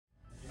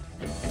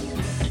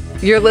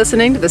You're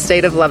listening to The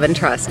State of Love and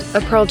Trust,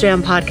 a Pearl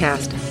Jam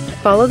podcast.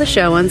 Follow the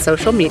show on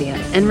social media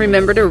and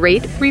remember to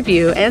rate,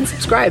 review, and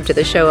subscribe to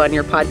the show on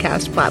your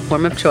podcast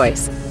platform of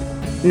choice.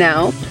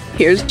 Now,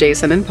 here's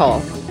Jason and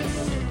Paul.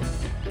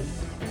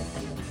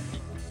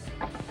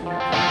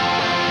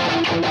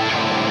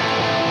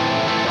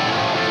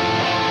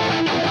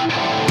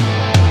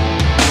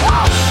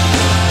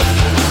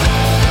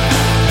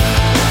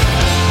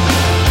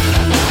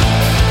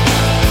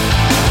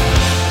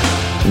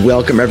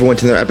 Welcome, everyone,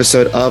 to another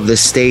episode of The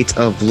State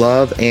of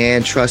Love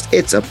and Trust.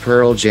 It's a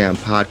Pearl Jam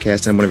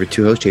podcast. I'm one of your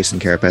two hosts, Jason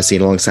Carapazzi,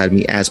 and alongside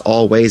me, as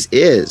always,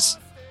 is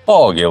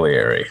Paul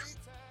Gillieri.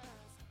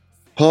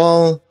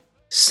 Paul,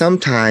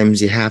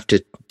 sometimes you have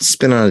to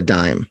spin on a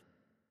dime.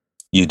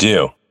 You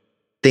do.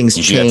 Things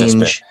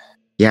change.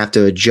 You have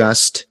to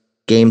adjust.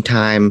 Game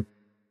time.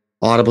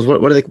 Audibles.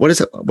 What is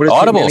it?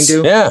 Audibles.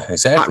 Do? Yeah,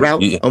 exactly. Hot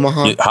route.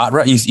 Omaha. Hot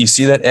route. You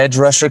see that edge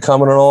rusher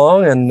coming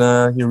along,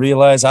 and you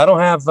realize I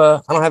don't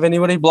have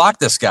anybody block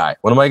this guy.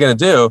 What am I going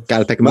to do? Got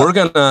to pick him up.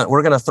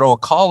 We're gonna throw a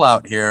call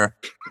out here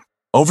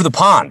over the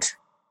pond.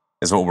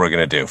 Is what we're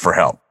going to do for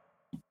help.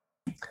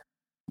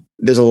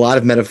 There's a lot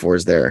of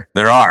metaphors there.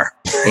 There are,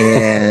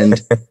 and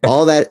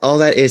all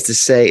that is to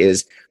say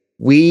is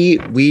we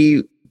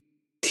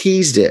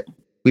teased it.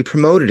 We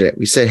promoted it.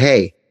 We said,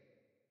 hey,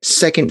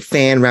 second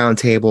fan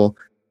roundtable.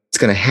 It's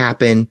going to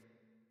happen.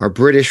 Our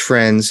British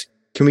friends.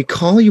 Can we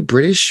call you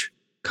British,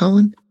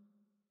 Colin?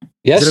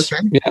 Yes. Is it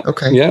okay? Yeah.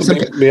 Okay. Yeah,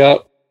 we are.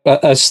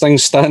 As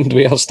things stand,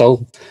 we are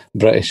still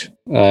British.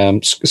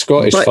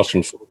 Scottish first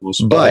and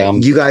foremost.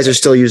 But you guys are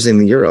still using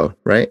the euro,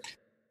 right?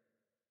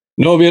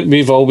 No,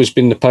 we've always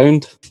been the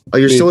pound. Oh,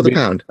 you're still with the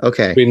pound.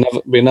 Okay.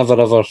 We never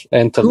ever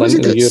entered Who was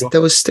into it the euro.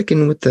 that was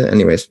sticking with the...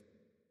 Anyways,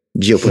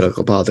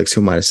 geopolitical politics,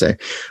 who am I to say?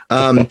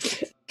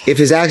 If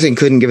his accent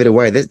couldn't give it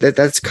away,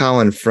 that's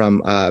Colin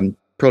from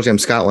Pearl Jam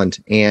Scotland.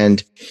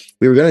 And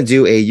we were going to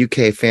do a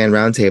UK fan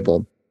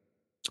roundtable.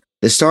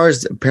 The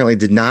stars apparently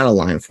did not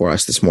align for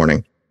us this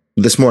morning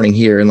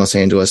here in Los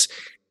Angeles,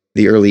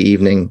 the early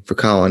evening for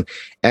Colin,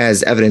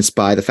 as evidenced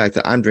by the fact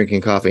that I'm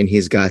drinking coffee and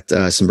he's got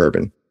some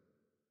bourbon.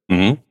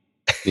 Mm-hmm.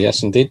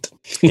 Yes, indeed.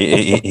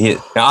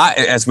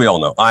 As we all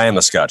know, I am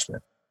a Scotchman.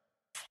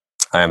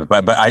 I am,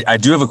 but I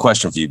do have a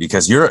question for you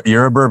because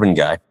you're a bourbon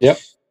guy. Yep.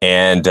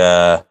 And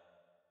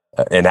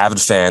an avid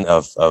fan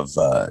of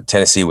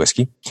Tennessee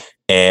whiskey.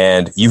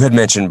 And you had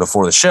mentioned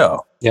before the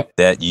show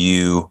that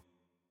you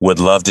would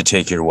love to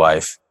take your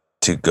wife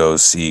to go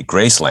see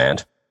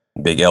Graceland,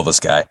 big Elvis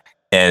guy,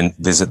 and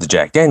visit the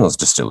Jack Daniel's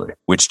distillery,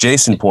 which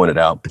Jason pointed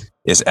out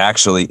is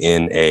actually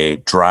in a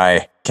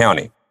dry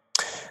county.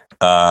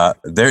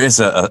 There is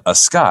a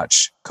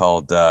Scotch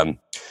called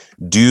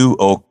Dew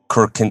o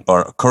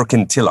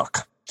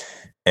Kirkintilloch,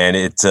 and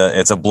it's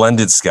a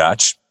blended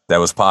Scotch that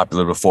was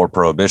popular before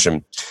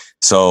Prohibition.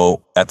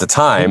 So at the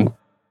time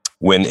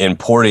when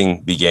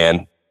importing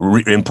began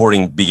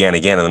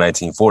again in the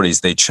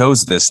 1940s, they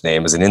chose this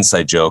name as an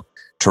inside joke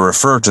to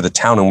refer to the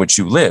town in which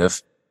you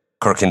live,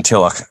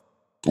 Kirkintilloch,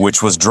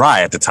 which was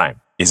dry at the time.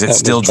 Is it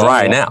still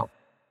dry now?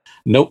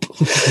 Nope.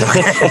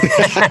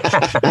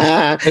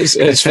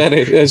 it's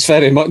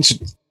very much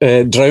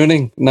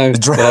drowning now.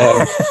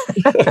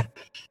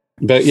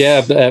 But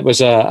yeah, it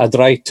was a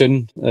dry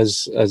tune,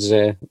 as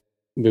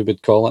we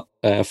would call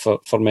it,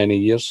 for many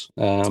years.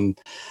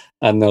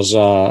 And there's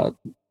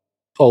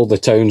all the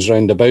towns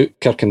round about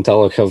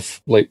Kirkintilloch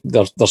have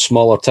they're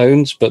smaller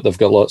towns, but they've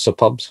got lots of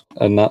pubs,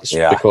 and that's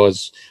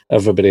because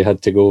everybody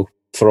had to go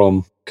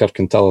from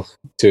Kirkintilloch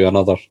to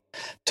another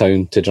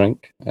town to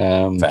drink.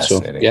 Fascinating.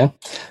 So yeah,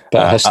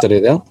 bit of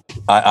history there.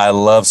 I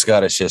love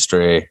Scottish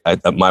history.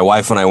 My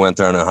wife and I went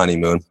there on a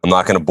honeymoon. I'm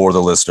not going to bore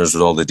the listeners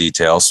with all the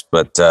details,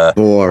 but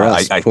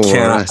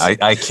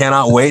I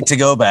cannot wait to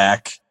go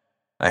back.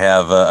 I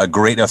have a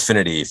great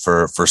affinity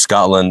for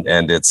Scotland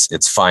and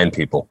its fine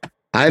people.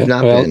 I've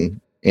not been,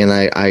 and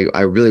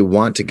I really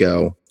want to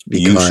go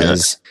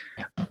because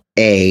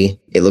A,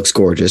 it looks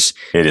gorgeous.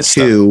 It is.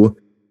 2,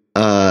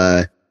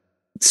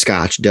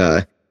 Scotch,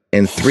 duh.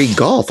 And 3,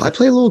 golf. I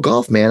play a little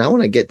golf, man. I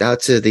want to get out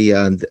to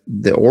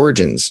the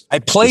origins. I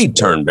played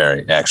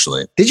Turnberry,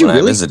 actually. Did you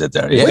really? I visited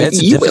there. Yeah, Wait,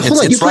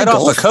 it's right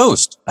off the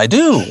coast. I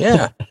do,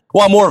 yeah.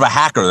 Well, I'm more of a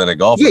hacker than a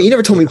golfer. Yeah, you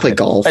never told me to play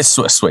golf. I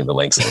swing the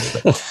links a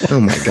little bit. Oh,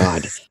 my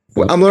God.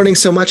 Well, I'm learning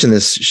so much in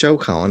this show,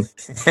 Colin.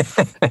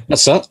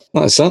 That's it.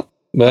 About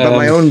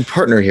my own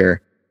partner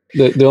here.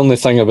 The only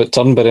thing about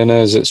Turnberry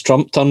now is it's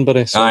Trump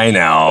Turnberry. So. I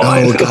know.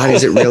 Oh, God,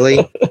 is it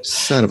really?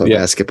 Son of a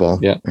basketball.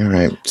 Yeah. All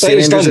right. St.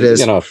 Andrews it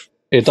is.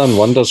 He's done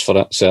wonders for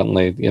it,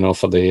 certainly,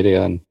 for the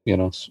area. And,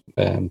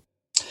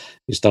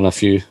 he's done a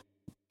few.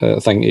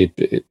 I think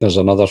there's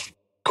another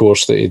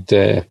course that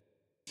he'd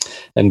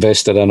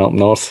invested in up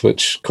north,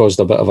 which caused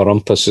a bit of a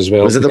rumpus as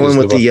well. Was it the one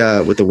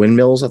with the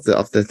windmills of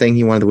the thing?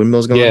 He wanted the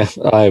windmills gone? Yeah,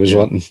 I was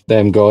wanting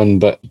them gone,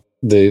 but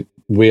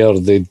where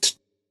they'd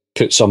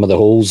put some of the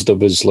holes, there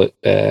was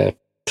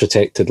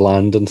protected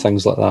land and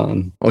things like that.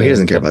 And he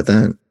doesn't care about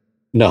that.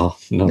 No.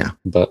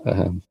 But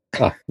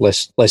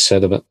less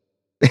said of it,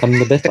 and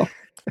the better.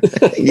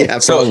 Yeah,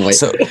 probably.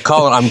 So,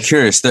 Colin, I'm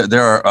curious.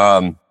 There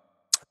are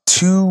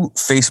two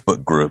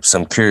Facebook groups.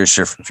 I'm curious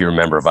if you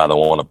remember of either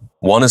one of them.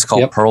 One is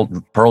called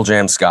Pearl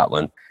Jam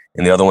Scotland,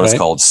 and the other one is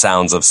called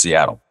Sounds of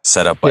Seattle,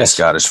 set up by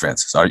Scottish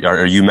fans.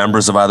 Are you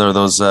members of either of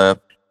those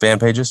fan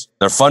pages?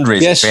 They're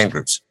fundraising fan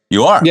groups.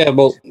 You are? Yeah,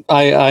 well,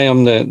 I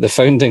am the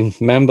founding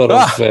member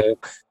of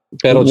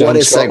Pearl Jam. What a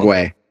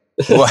segue.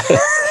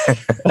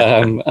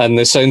 And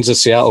the Sounds of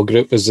Seattle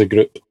group is the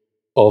group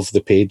of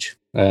the page.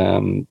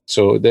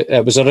 So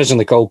it was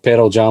originally called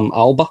Pearl Jam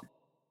Alba.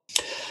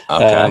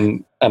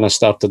 Okay. And I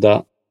started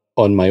that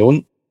on my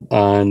own.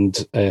 And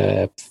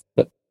 2-3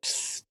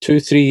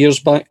 years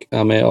back,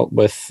 I met up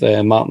with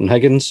Martin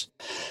Higgins,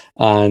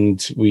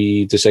 and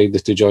we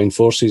decided to join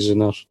forces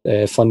in our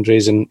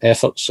fundraising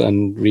efforts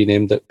and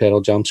renamed it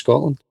Pearl Jam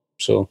Scotland.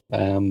 So,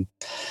 and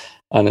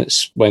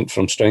it's went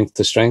from strength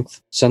to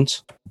strength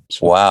since.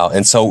 So, wow.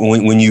 And so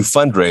when you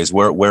fundraise,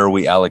 where are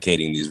we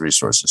allocating these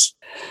resources?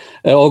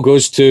 It all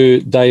goes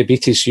to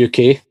Diabetes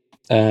UK.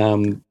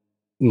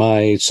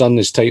 My son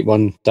is type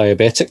 1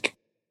 diabetic,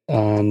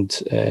 and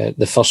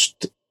the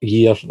first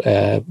year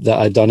that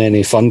I'd done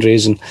any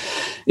fundraising,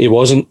 he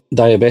wasn't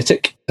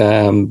diabetic.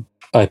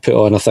 I put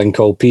on a thing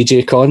called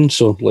PJ Con,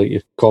 so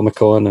like Comic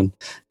Con, and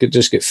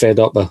just get fed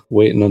up of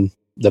waiting on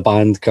the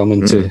band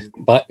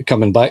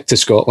coming back to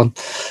Scotland.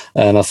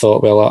 And I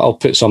thought, well, I'll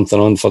put something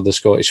on for the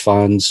Scottish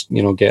fans,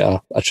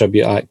 get a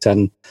tribute act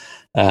in.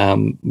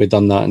 We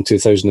done that in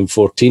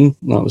 2014.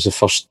 That was the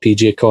first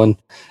PJ Con,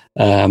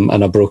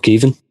 and I broke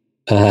even.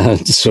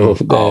 So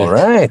all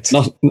right,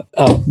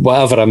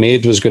 whatever I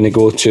made was going to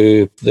go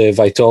to the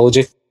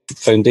Vitology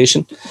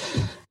Foundation,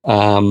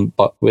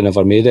 but we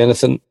never made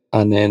anything.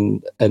 And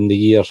then in the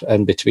year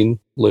in between,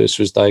 Lewis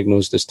was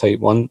diagnosed as type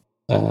 1,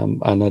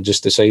 and I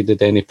just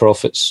decided any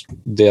profits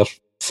there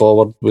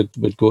forward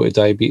would go to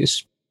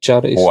diabetes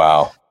charities.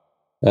 Wow.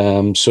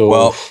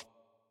 So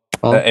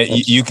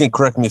you can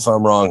correct me if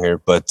I'm wrong here,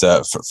 but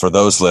for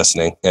those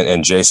listening,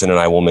 and Jason and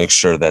I will make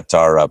sure that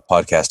our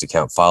podcast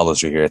account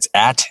follows you here. It's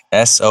at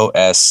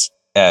SOSSCOTS.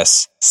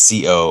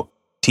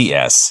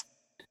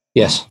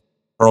 Yes.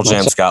 Pearl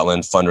Jam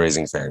Scotland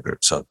fundraising fan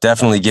group. So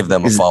definitely give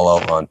them a follow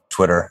on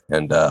Twitter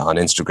and on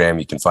Instagram.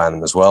 You can find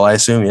them as well, I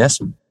assume.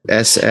 Yes.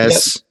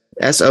 SOSSCOT.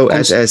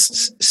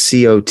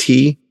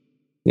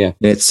 Yeah.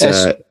 It's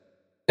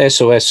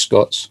SOS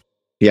Scots.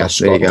 Yeah,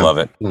 there you go. Love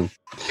it.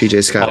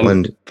 PJ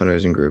Scotland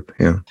fundraising group.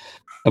 Yeah.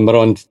 And we're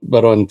on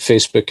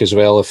Facebook as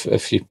well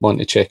if you want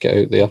to check it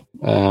out there.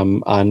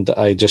 And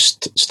I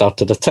just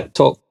started a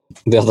TikTok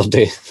the other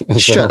day.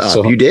 Shut up.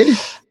 So you did?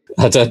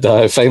 I did.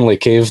 I finally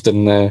caved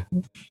and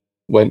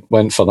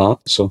went for that.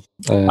 So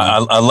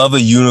I love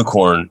a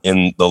unicorn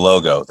in the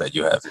logo that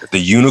you have. The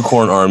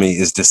Unicorn Army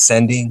is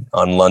descending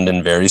on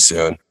London very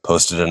soon.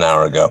 Posted an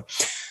hour ago.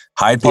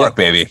 Hyde Park,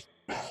 baby.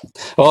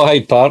 Oh,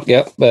 Hyde Park.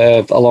 Yeah,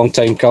 a long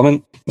time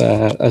coming.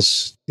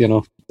 As you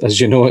know,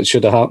 it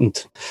should have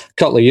happened a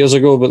couple of years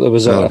ago, but there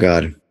was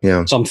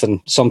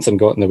something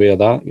got in the way of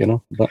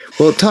that. But.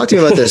 Well, talk to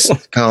me about this,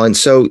 Colin.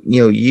 So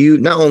you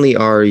not only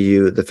are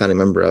you the founding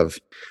member of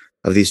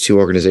these two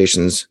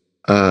organizations,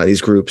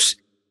 these groups,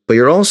 but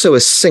you're also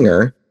a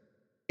singer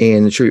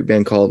in a tribute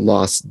band called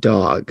Lost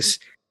Dogs.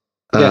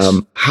 Yes.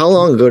 How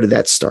long ago did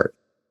that start?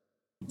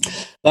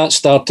 That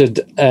started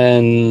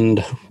in,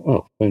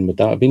 when would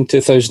that have been?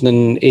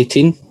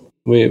 2018.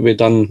 We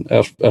done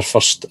our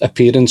first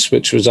appearance,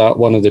 which was at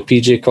one of the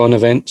PJ Con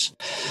events.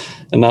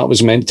 And that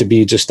was meant to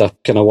be just a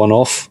kind of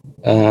one-off.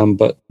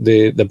 But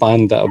the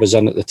band that I was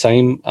in at the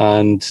time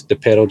and the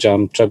Pearl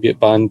Jam tribute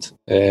band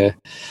that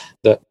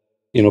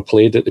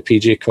played at the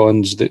PJ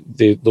Cons,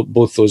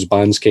 both those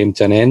bands came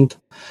to an end.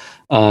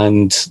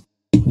 And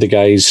the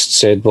guys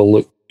said, well,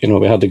 look,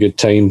 we had a good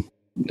time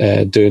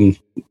doing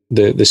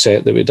the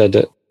set that we did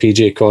at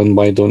PJ Con.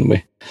 Why don't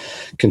we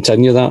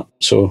continue that?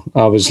 So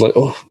I was like,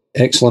 oh,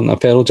 excellent, a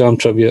Pearl Jam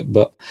tribute.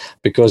 But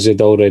because they'd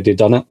already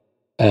done it,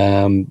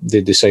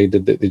 they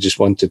decided that they just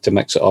wanted to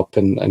mix it up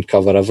and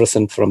cover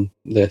everything from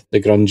the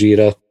grunge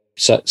era,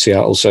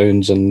 Seattle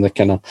sounds, and the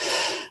kind of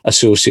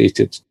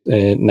associated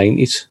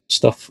 90s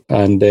stuff.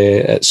 And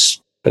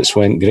it's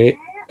went great.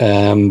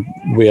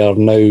 We are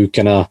now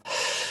kind of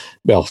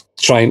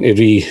trying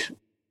to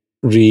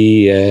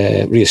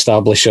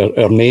re-establish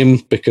our name,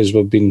 because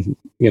we've been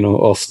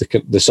off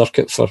the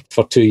circuit for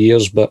 2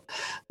 years. But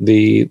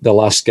the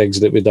last gigs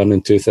that we done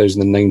in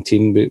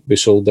 2019, we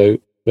sold out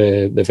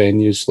the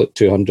venues, like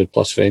 200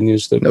 plus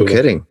venues. No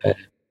kidding.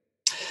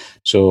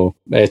 So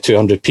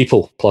 200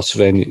 people plus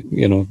venue,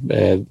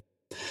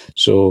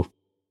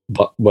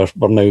 but we're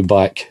now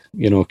back,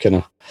 kind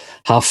of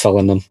half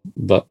filling them.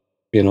 But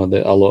a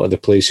lot of the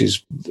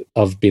places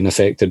have been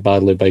affected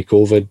badly by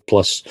COVID.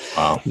 Plus,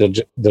 wow.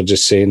 They're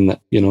just saying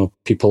that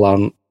people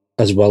aren't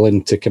as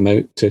willing to come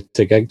out to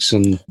gigs,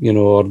 and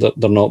or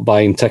they're not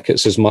buying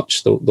tickets as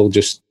much. They'll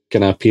just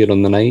kind of appear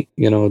on the night,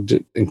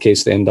 in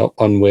case they end up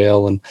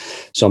unwell. And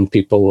some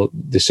people,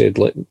 they said,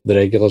 like, the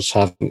regulars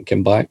haven't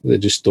come back. They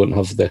just don't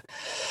have they've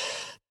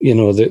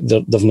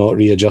not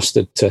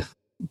readjusted to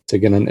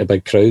getting into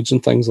big crowds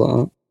and things like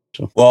that.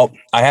 So. Well,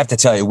 I have to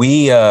tell you,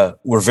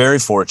 we're very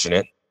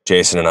fortunate,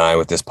 Jason and I,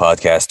 with this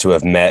podcast to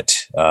have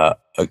met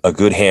a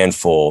good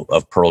handful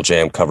of Pearl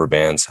Jam cover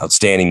bands,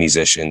 outstanding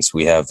musicians.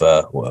 We have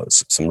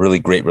some really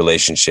great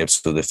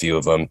relationships with a few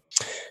of them.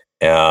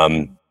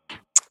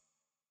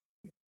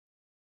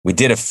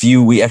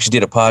 We actually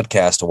did a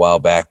podcast a while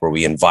back where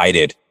we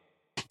invited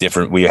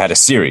we had a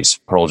series,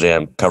 Pearl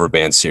Jam cover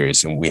band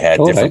series, and we had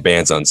different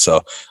bands on.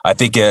 So I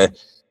think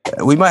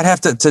we might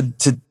have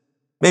to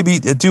maybe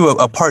do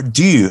a part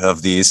 2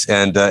 of these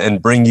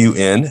and bring you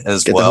in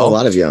as well. Get the whole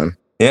lot of you on.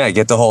 Yeah,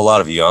 get the whole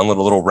lot of you on. A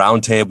little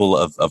round table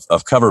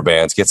of cover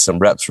bands, get some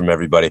reps from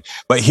everybody.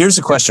 But here's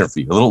a question for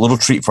you, a little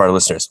treat for our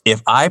listeners.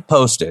 If I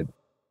posted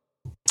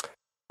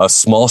a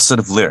small set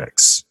of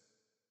lyrics,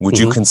 would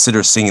you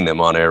consider singing them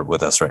on air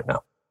with us right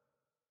now?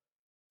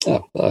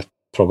 Oh, I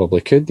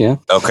probably could, yeah.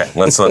 Okay,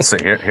 let's see.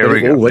 Here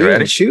we go. What you are you ready? going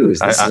to choose?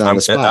 This is on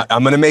the spot.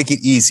 I'm going to make it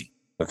easy.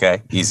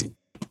 Okay, easy.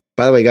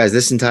 By the way, guys,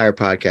 this entire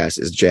podcast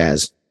is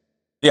jazz.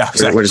 Yeah,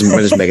 exactly.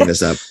 We're just making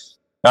this up.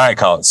 All right,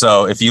 Colin.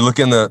 So if you look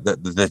in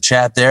the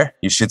chat there,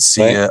 you should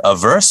see a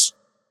verse.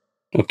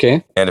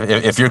 Okay. And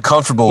if you're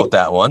comfortable with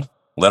that one,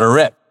 let her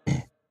rip.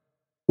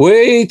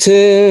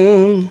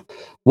 Waiting,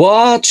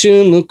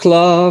 watching the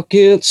clock.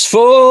 It's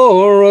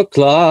 4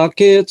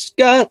 o'clock. It's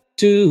got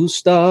to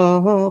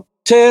stop.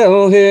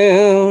 Tell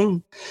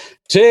him,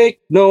 take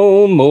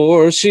no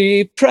more.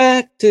 She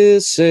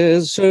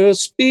practices her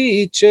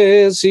speech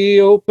as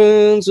he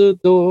opens the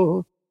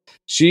door.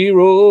 She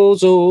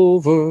rolls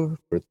over,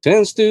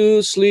 pretends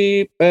to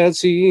sleep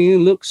as he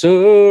looks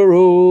her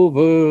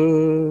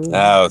over.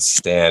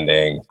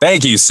 Outstanding.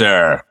 Thank you,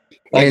 sir.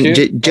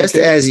 Just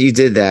as you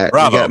did that,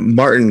 Bravo. We got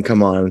Martin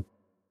come on.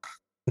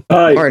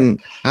 Hi. Martin,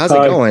 how's it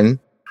going?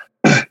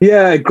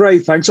 Yeah,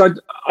 great, thanks.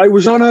 I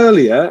was on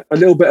earlier, a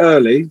little bit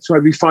early, so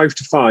maybe 5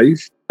 to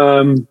 5.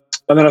 And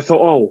then I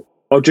thought,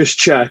 I'll just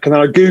check. And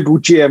then I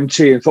Googled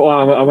GMT and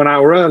thought, I'm an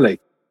hour early.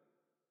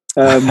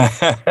 And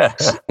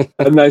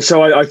then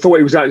so I thought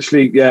it was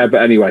actually, but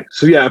anyway.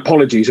 So yeah,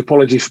 apologies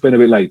for being a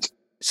bit late.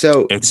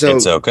 So it's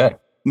okay.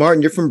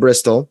 Martin, you're from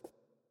Bristol.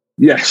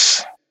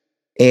 Yes.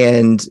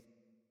 And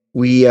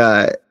we,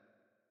 I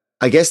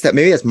guess that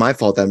maybe that's my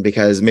fault then,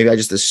 because maybe I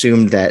just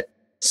assumed that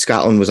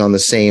Scotland was on the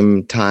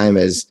same time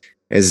as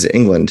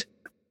England.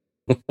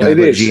 It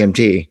is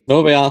GMT.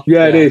 No, we are.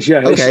 Yeah, it is.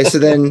 Yeah. Okay, so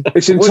then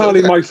it's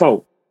entirely my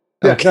fault.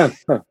 Yeah, okay.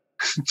 No.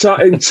 It's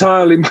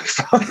entirely my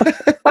fault.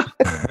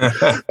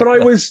 But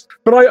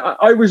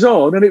I was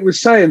on, and it was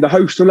saying the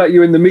host will let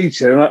you in the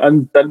meeting,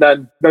 and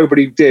then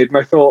nobody did, and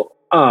I thought,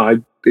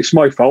 it's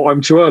my fault.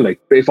 I'm too early.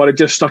 But if I'd have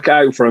just stuck it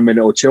out for a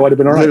minute or two, I'd have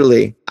been all right.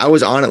 Literally, I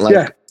was on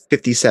at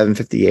 57,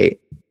 58.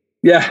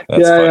 Yeah,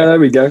 there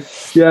we go.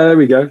 Yeah, there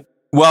we go.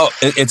 Well,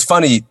 it's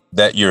funny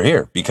that you're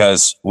here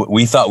because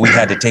we thought we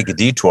had to take a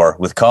detour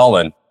with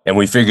Colin, and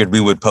we figured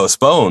we would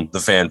postpone the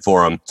fan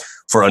forum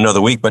for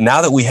another week. But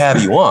now that we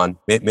have you on,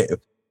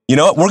 you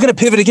know what? We're going to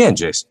pivot again,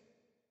 Jason.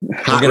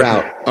 Hot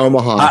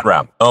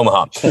route,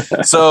 Omaha.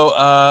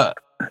 So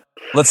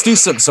let's do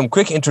some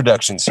quick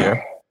introductions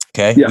here.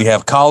 Okay, We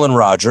have Colin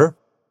Roger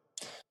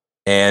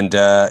and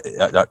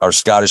our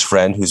Scottish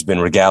friend who's been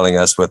regaling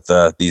us with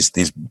these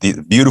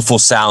beautiful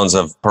sounds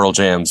of Pearl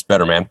Jam's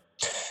Better Man.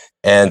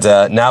 And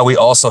now we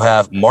also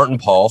have Martin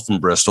Paul from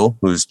Bristol,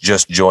 who's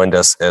just joined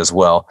us as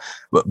well.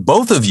 But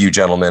both of you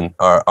gentlemen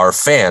are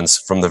fans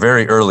from the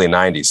very early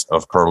 90s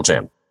of Pearl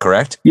Jam,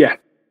 correct? Yeah,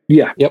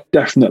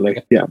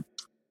 definitely. Yeah.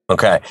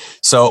 Okay.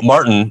 So,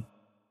 Martin,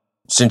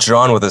 since you're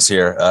on with us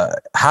here,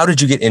 how did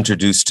you get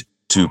introduced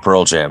to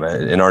Pearl Jam?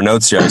 In our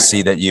notes here, I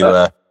see that you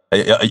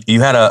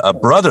had a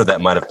brother that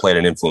might have played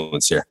an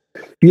influence here.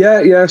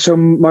 Yeah. So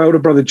my older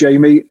brother,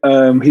 Jamie,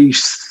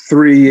 he's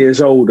 3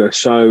 years older.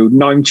 So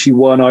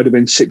 91, I'd have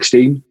been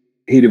 16.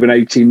 He'd have been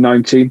 18,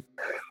 19.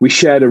 We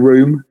shared a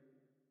room.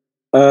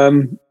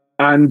 And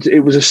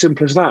it was as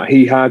simple as that.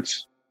 He had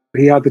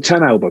the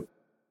 10 album.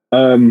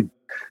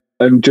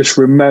 And just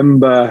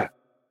remember,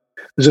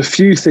 there's a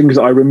few things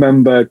that I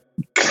remember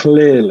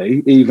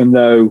clearly, even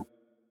though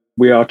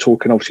we are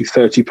talking obviously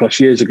 30 plus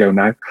years ago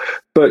now,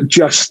 but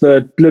just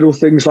the little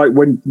things like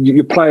when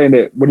you're playing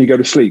it when you go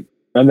to sleep,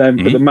 and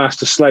then for the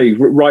Master Slave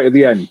right at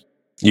the end.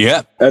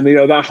 Yeah. And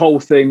that whole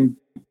thing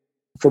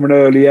from an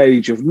early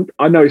age of,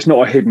 I know it's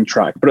not a hidden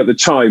track, but at the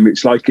time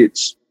it's like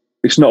it's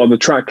not on the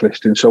track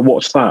listing. So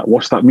what's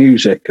that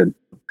music? And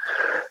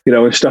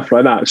and stuff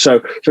like that.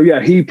 So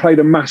yeah, he played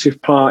a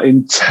massive part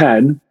in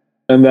 10,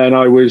 and then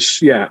I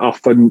was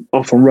off and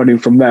running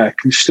from there.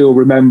 Can still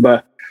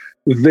remember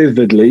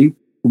vividly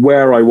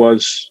where I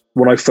was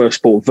when I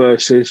first bought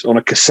Versus on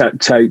a cassette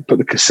tape. Put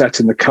the cassette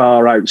in the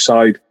car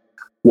outside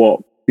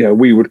what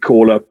we would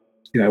call a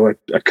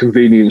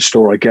convenience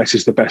store, I guess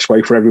is the best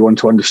way for everyone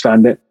to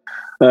understand it.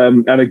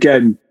 And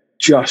again,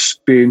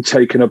 just being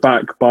taken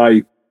aback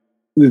by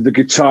the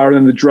guitar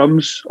and the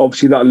drums,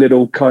 obviously that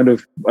little kind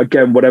of,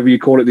 again, whatever you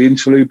call it, the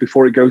interlude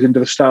before it goes into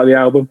the start of the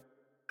album,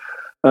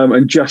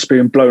 and just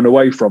being blown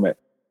away from it.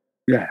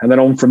 Yeah. And then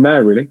on from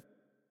there, really.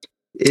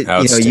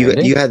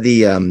 You had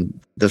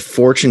the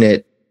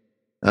fortunate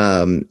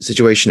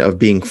situation of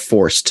being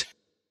forced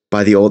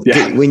by the old.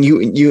 Yeah. When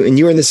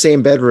you're in the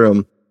same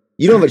bedroom,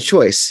 you don't have a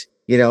choice.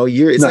 You know,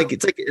 it's like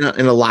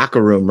in a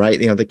locker room, right?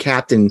 You know, the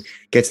captain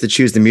gets to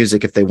choose the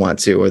music if they want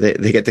to, or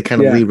they get to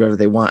kind of lead wherever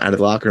they want out of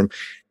the locker room.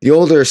 The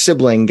older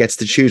sibling gets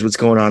to choose what's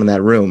going on in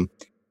that room,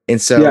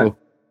 and so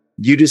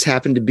you just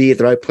happen to be at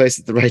the right place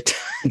at the right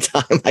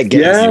time. I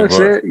guess. Yeah, that's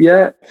it.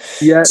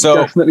 Yeah, so,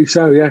 definitely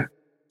so. Yeah.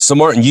 So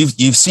Martin,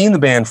 you've seen the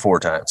band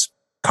 4 times.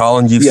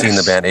 Colin, you've seen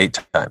the band 8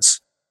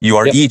 times. You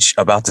are each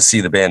about to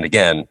see the band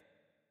again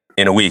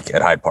in a week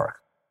at Hyde Park.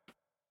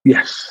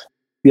 Yes.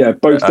 Yeah,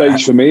 both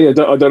days for me. I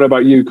don't know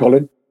about you,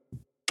 Colin.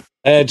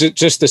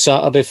 Just the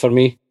Saturday for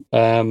me.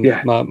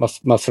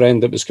 My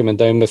friend that was coming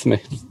down with me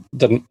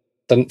didn't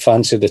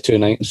fancy the 2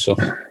 nights, so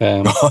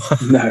no.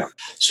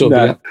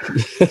 So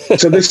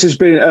so this has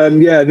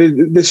been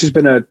this has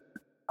been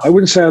I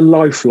wouldn't say a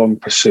lifelong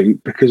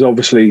pursuit, because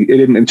obviously it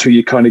isn't until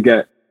you kind of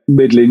get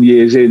middling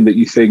years in that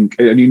you think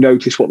and you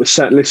notice what the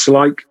set lists are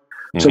like.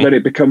 So then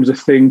it becomes a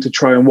thing to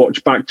try and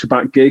watch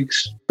back-to-back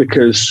gigs,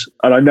 and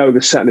I know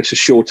the set lists are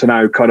shorter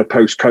now, kind of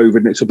post-COVID,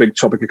 and it's a big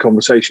topic of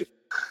conversation.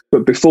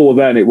 But before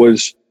then, it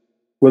was,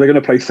 well, they're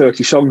going to play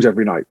 30 songs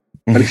every night,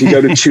 and if you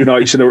go to 2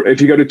 nights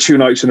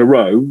in a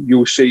row,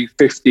 you'll see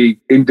 50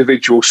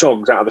 individual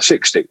songs out of the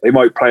 60. They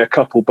might play a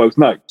couple both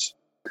nights,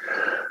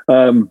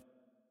 and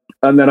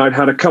then I'd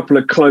had a couple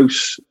of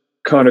close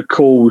kind of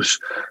calls.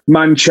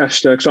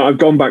 Manchester, because I've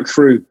gone back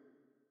through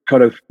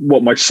kind of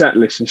what my set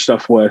list and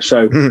stuff were.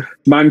 So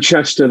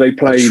Manchester, they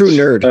played. True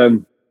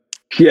nerd.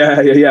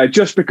 Yeah.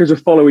 Just because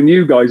of following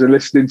you guys and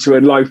listening to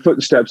Live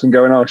Footsteps and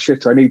going, oh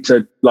shit, I need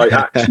to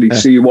actually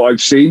see what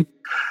I've seen.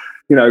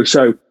 You know,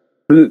 so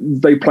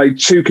they played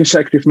 2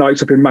 consecutive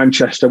nights up in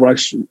Manchester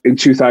in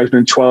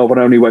 2012, and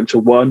I only went to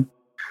 1.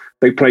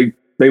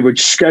 They were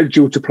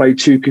scheduled to play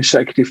 2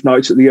 consecutive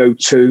nights at the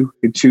O2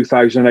 in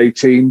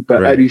 2018,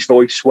 but Eddie's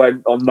voice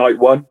went on night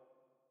 1.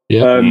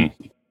 Yeah.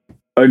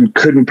 And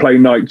couldn't play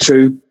night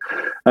 2.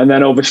 And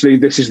then obviously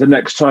this is the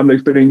next time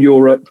they've been in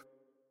Europe,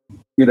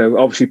 you know,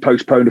 obviously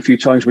postponed a few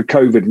times with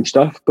COVID and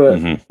stuff. But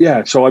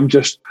so I'm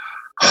just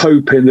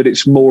hoping that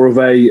it's more of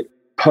a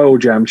Pearl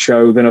Jam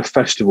show than a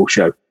festival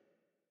show.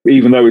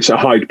 Even though it's at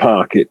Hyde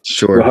Park,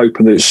 we're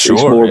hoping that it's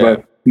more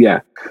of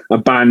a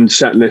band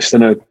set list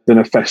than a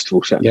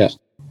festival set list.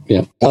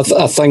 Yeah. I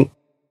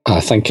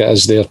think it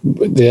is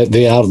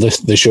they are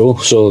the show.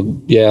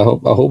 So yeah,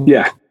 I hope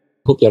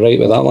you're right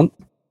with that one.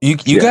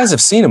 You guys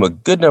have seen him a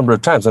good number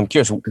of times. I'm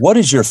curious, what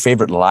is your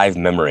favorite live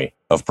memory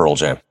of Pearl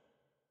Jam?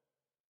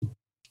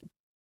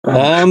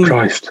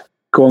 Christ.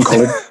 Go on,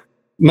 Colin.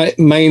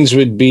 Mine's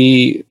would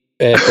be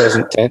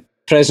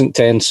present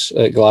tense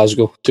at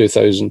Glasgow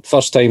 2000.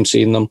 First time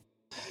seeing them.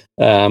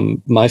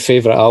 My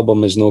favourite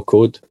album is No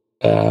Code.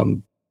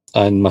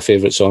 And my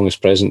favourite song is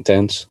Present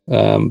Tense.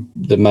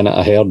 The minute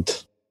I heard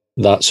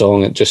that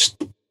song, it just,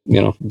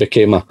 you know,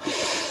 became a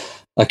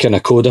kind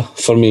of coda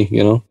for me,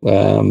 you know.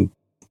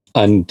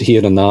 And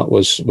hearing that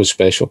was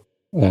special.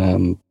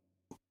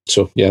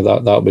 So yeah,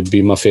 that would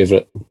be my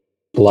favourite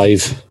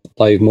live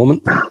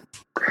moment.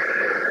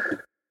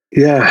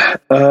 Yeah.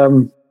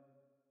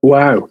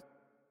 Wow.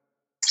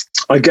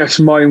 I guess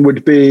mine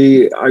would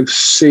be, I've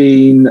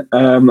seen,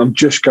 I'm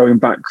just going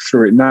back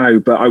through it now,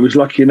 but I was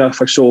lucky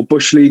enough, I saw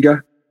Bush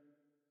Leaguer.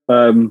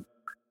 Hold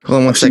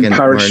on one second,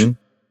 Martin.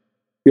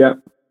 Yeah.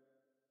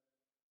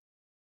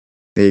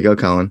 There you go,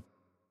 Colin.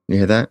 You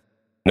hear that?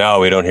 No,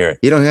 we don't hear it.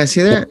 You don't guys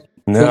hear that?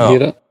 No.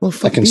 Hear it. Well,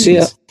 I can see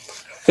it.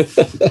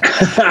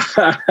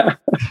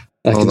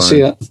 I can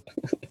see it.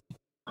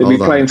 They'll be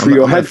playing through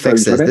your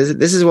headphones.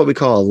 This is what we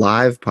call a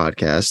live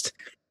podcast.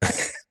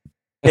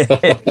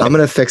 I'm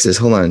gonna fix this.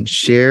 Hold on.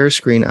 Share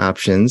screen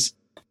options.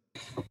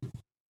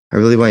 I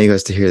really want you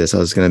guys to hear this. I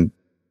was gonna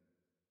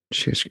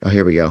share. Oh,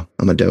 here we go.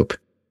 I'm a dope.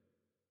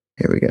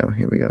 Here we go.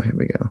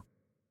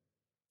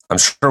 I'm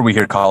sure we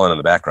hear Colin in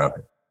the background.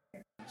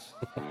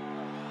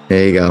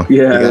 There you go.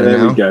 Yeah,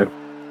 there we go.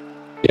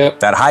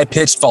 Yep. That high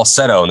pitched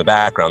falsetto in the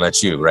background.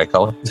 That's you, right,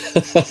 Colin?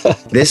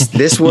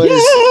 This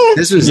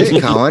was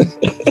it, Colin.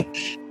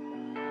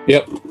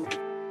 Yep.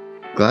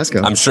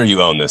 Glasgow. I'm sure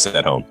you own this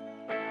at home.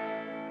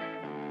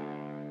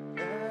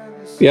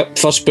 Yep.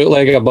 First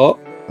bootleg I bought.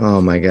 Oh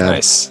my god.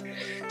 Nice.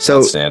 So,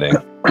 outstanding.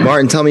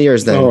 Martin, tell me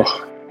yours then.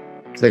 So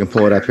I can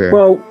pull it up here.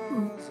 Well,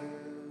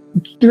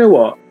 you know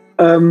what?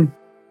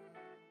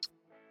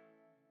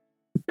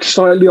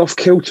 Slightly off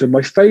kilter.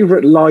 My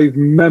favourite live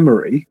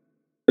memory,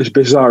 as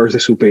bizarre as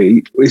this will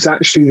be, is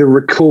actually the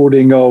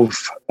recording of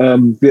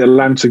the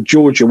Atlanta,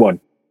 Georgia one.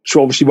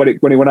 So obviously when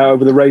it went out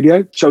over the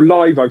radio. So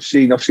live, I've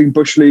seen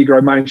Bush Leaguer.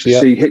 I managed to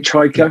see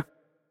Hitchhiker.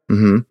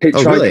 Mm-hmm.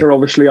 Hitchhiker,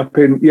 obviously up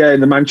in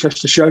the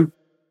Manchester show.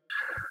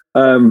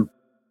 So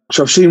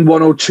I've seen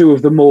 1 or 2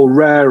 of the more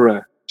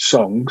rarer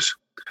songs,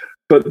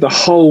 but the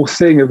whole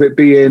thing of it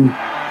being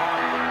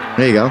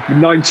there you go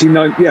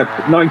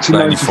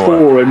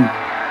 1994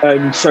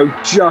 and so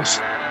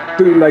just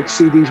bootleg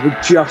CDs were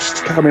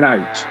just coming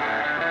out,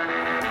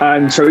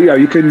 and so you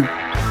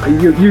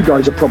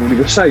guys are probably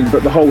the same,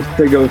 but the whole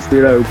thing of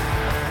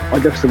I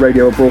guess the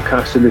radio are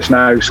broadcasting this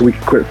now, so we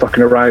can quit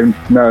fucking around.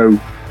 No,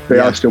 they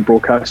are still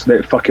broadcasting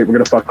it. Fuck it, we're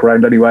going to fuck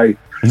around anyway.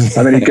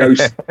 And then he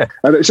goes,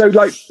 and so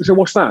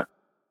what's that?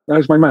 That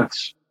was my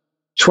maths.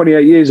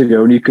 28 years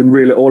ago, and you can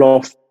reel it all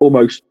off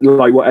almost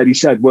like what Eddie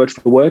said, word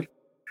for word.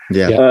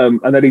 Yeah.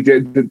 And then he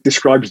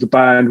describes the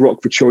band,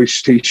 Rock for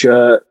Choice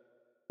t-shirt,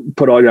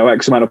 put on,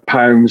 X amount of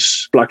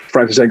pounds, Black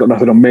Francis ain't got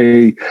nothing on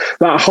me.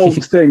 That whole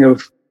thing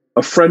of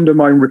a friend of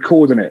mine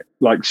recording it,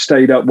 like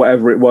stayed up,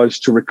 whatever it was,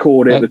 to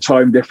record it, the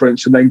time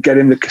difference, and then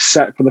getting the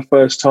cassette for the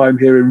first time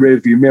here in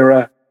rearview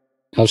mirror.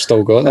 I've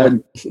still got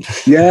that.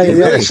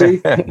 Yeah, see?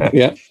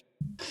 Yeah.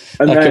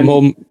 And I came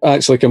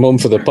home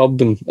for the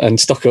pub and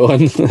stuck it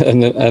on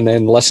and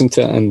then listened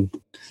to it and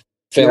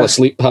fell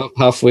asleep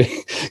halfway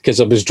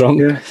because I was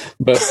drunk. Yeah.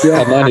 But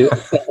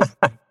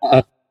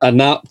I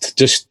napped,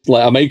 just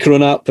like a micro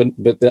nap,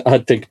 but I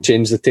had to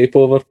change the tape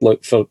over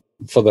like for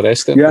the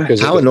rest of it. Yeah.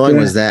 How annoying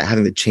was that,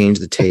 having to change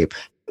the tape?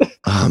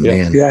 Oh,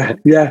 man. Yeah.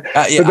 Then,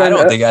 I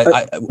don't think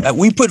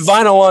we put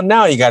vinyl on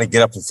now. You got to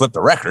get up and flip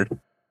the record.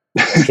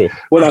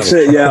 Well, that's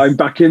it. Yeah, I'm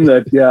back in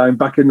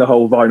the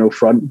whole vinyl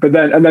front. But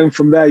then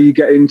from there you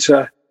get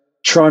into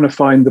trying to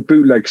find the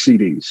bootleg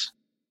CDs.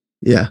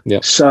 Yeah.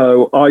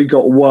 So I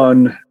got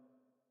one.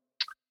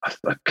 I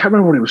can't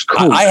remember what it was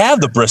called. I have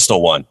the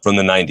Bristol one from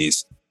the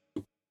 90s.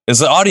 It's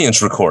an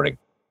audience recording.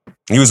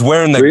 He was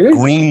wearing the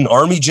green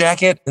army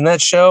jacket in that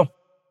show.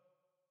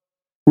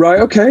 Right.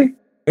 Okay.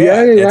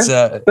 Yeah.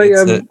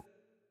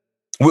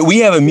 We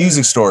have a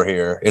music store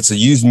here. It's a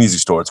used music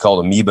store. It's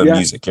called Amoeba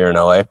Music here in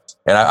LA.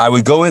 And I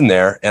would go in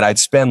there and I'd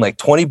spend like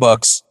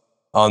 $20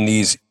 on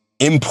these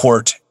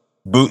import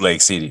bootleg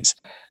CDs.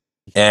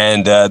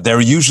 And there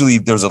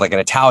was like an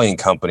Italian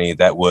company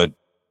that would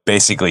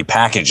basically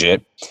package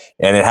it,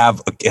 and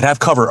it'd have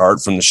cover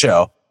art from the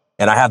show.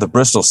 And I had the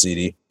Bristol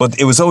CD, but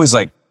it was always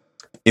like,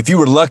 if you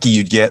were lucky,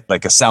 you'd get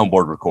like a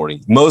soundboard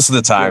recording. Most of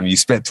the time you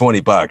spent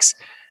 $20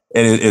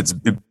 and it's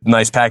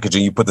nice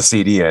packaging. You put the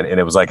CD in and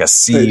it was like a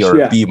C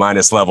or B-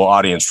 level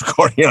audience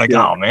recording. You're like,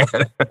 oh man.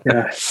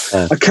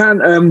 I can't,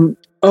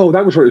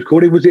 that was what it was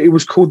called. It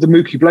was called the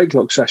Mookie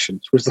Blakelock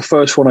Sessions, was the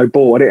first one I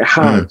bought.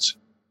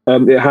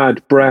 And it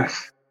had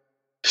Breath,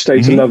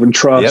 State of Love and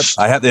Trust.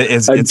 Yep. I have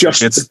it's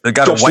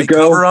got a white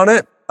cover on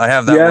it. I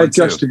have that one too.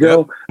 Just a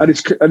Girl.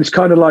 Yep. And it's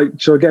kind of like,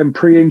 so again,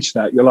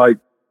 pre-internet, you're like,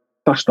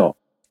 that's not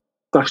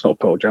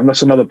Pearl Jam.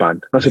 That's another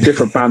band. That's a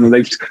different band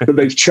that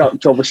they've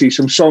chucked obviously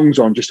some songs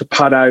on just to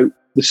pad out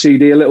the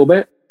CD a little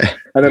bit.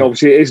 And then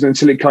obviously it isn't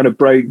until it kind of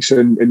breaks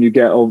and you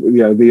get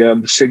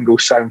the single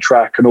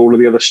soundtrack and all of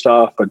the other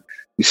stuff, and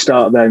you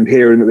start then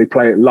hearing that they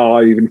play it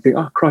live and you think,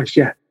 oh Christ,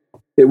 yeah,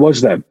 it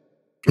was them.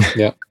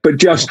 Yeah.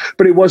 But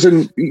it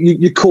wasn't,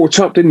 you caught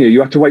up, didn't you?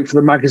 You had to wait for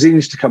the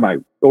magazines to come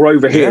out. Or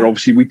over here,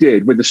 obviously we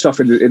did with the stuff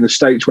in the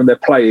States when they're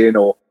playing,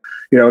 or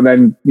and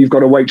then you've got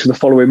to wait till the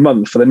following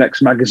month for the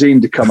next magazine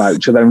to come out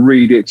to then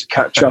read it to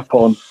catch up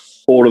on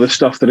all of the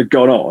stuff that had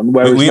gone on.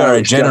 Whereas we are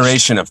a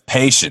generation of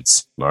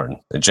patience, Martin.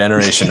 A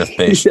generation of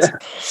patience.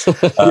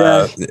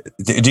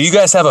 Do you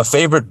guys have a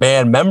favorite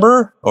band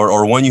member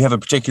or one you have a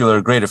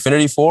particular great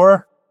affinity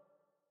for?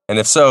 And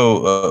if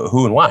so,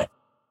 who and why?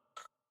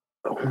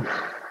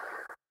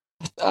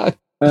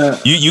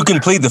 You can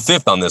plead the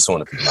fifth on this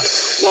one if you like.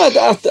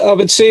 No, I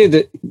would say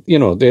that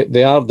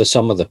they are the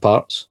sum of the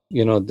parts.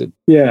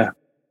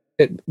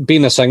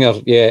 Being a singer,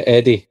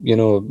 Eddie,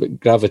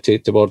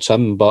 gravitate towards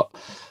him, but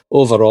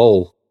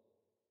overall,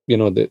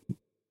 they're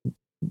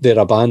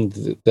a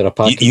band, they're a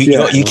package.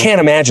 You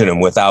can't imagine them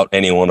without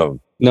any one of them.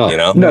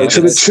 No.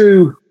 So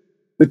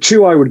the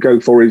two I would go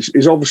for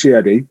is obviously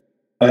Eddie.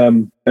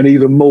 And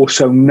even more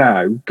so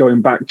now,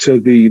 going back to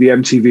the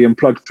MTV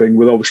Unplugged thing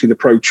with obviously the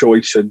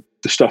pro-choice and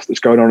the stuff that's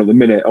going on at the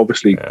minute,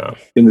 obviously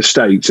in the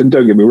States. And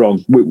don't get me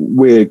wrong,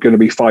 we're going to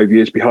be 5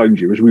 years behind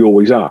you, as we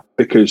always are,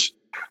 because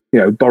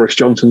Boris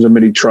Johnson's a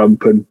mini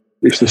Trump, and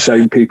it's the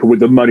same people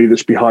with the money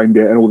that's behind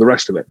it and all the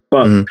rest of it.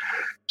 But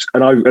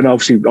and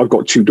obviously I've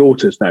got two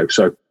daughters now,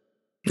 so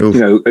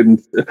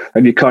and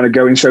you're kind of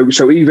going.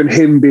 So even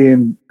him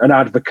being an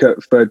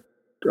advocate for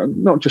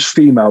not just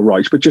female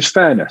rights, but just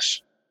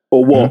fairness,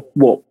 or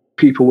what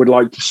people would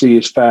like to see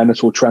as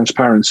fairness or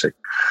transparency.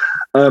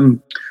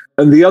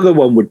 And the other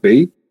one would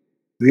be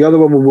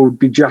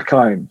Jack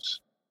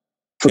Irons,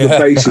 for the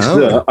basis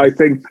that I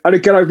think, and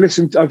again,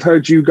 I've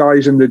heard you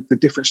guys and the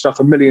different stuff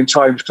a million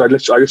times,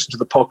 because I listen to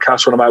the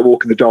podcast when I'm out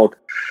walking the dog.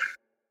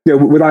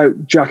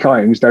 Without Jack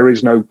Irons, there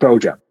is no Pearl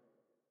Jam.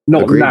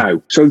 Not Agreed.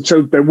 Now. So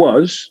there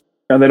was,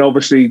 and then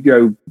obviously,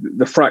 the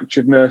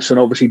fracturedness, and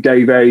obviously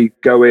Dave A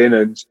go in,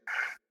 and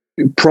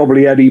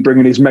probably Eddie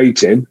bringing his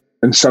mate in,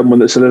 and someone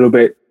that's a little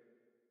bit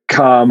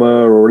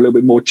calmer or a little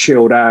bit more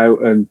chilled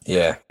out. And,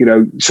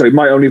 so it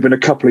might only have been a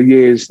couple of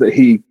years that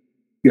he,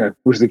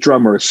 was the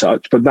drummer as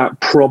such, but that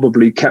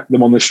probably kept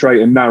them on the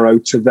straight and narrow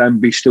to then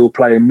be still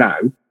playing now.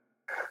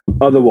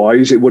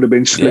 Otherwise, it would have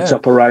been split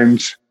up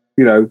around,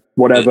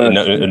 whatever.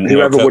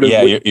 Whoever would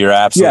have. You're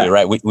absolutely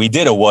right. We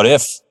did a what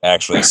if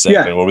actually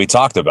segment where we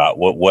talked about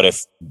what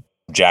if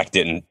Jack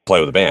didn't play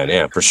with the band.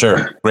 Yeah, for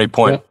sure. Great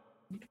point.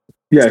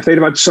 Yeah, if they'd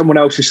have had someone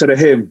else instead of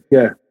him,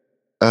 yeah.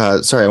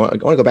 Sorry, I want to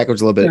go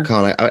backwards a little bit,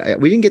 Colin.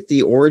 We didn't get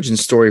the origin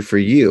story for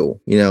you.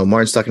 You know,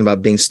 Martin's talking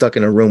about being stuck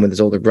in a room with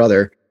his older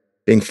brother,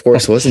 being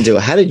forced to listen to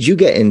it. How did you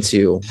get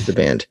into the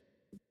band?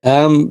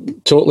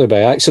 Totally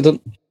by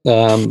accident.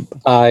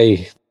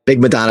 Big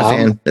Madonna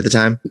fan at the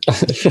time.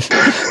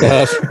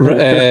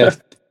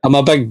 I'm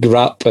a big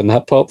rap and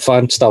hip hop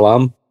fan, still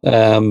am.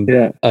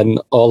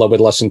 And all I would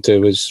listen to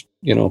was,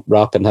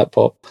 rap and hip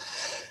hop.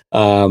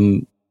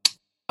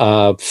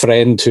 A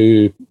friend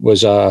who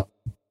was a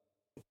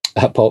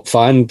hip hop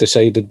fan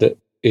decided that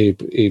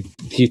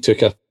he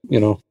took a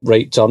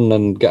right turn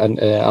and got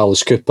into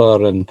Alice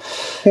Cooper and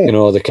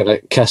the kind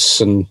of Kiss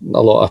and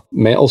a lot of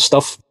metal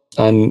stuff,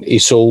 and he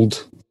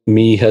sold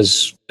me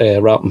his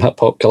rap and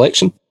hip hop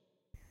collection.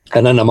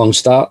 And then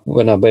amongst that,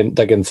 when I went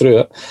digging through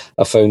it,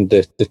 I found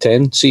the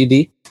 10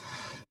 CD,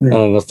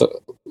 and I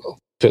thought,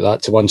 put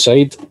that to one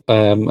side,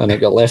 and it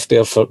got left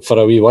there for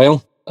a wee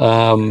while.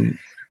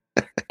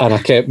 And I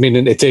kept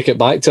meaning to take it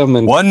back to him.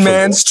 And one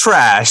man's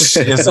trash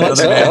is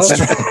another man's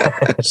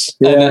trash.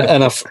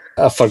 And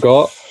I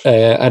forgot.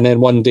 And then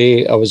one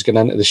day I was going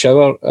into the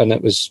shower, and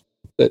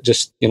it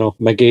just,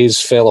 my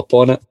gaze fell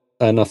upon it.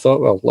 And I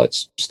thought, well,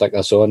 let's stick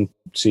this on,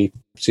 see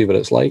what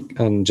it's like.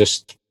 And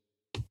just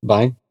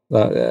bang.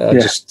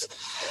 Just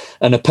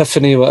an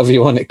epiphany, whatever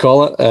you want to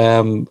call it.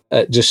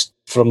 It just,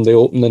 from the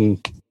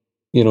opening,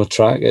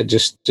 track, it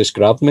just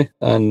grabbed me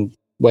and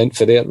went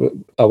for there.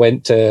 I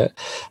went to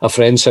a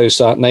friend's house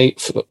that night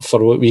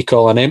for what we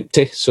call an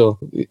empty. So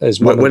his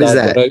mum and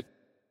dad were out.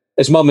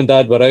 His mum and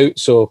dad were out,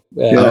 so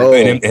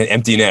an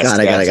empty nest.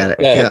 Got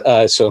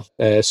it.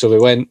 So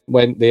we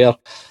went there.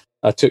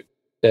 I took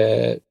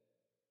 2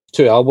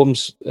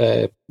 albums,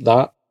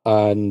 that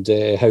and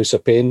House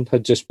of Pain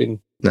had just been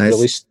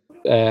released.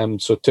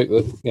 So took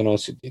I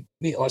said, you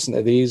need to listen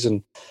to these,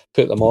 and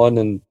put them on,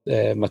 and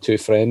my 2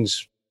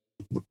 friends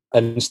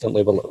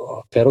instantly were like,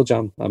 oh, Pearl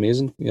Jam,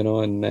 amazing,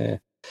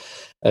 and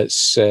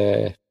it's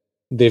they're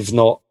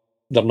not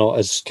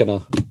as kind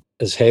of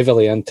as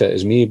heavily into it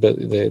as me, but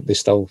they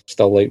still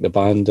like the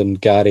band.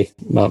 And Gary,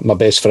 my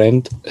best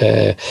friend,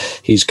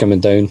 he's coming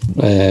down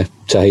to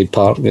Hyde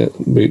Park.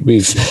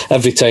 We've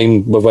every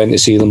time we went to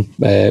see them,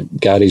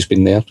 Gary's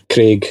been there.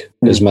 Craig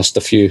has missed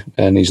a few,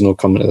 and he's not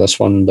coming to this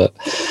one. But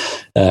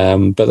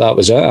that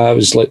was it. I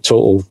was like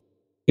total,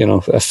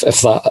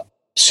 if that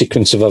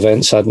sequence of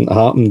events hadn't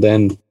happened,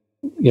 then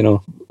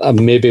I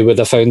maybe would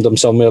have found them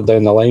somewhere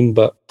down the line.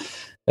 But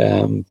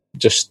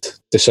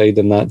just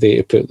deciding that day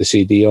to put the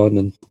CD on,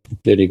 and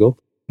there you go.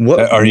 Go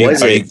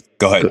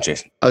ahead,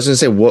 Jason. I was going to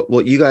say,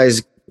 what you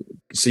guys,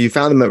 so you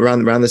found them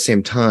around the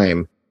same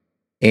time,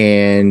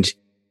 and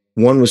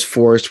one was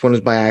forced, one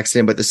was by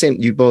accident, but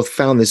you both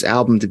found this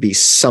album to be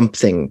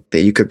something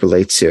that you could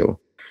relate to.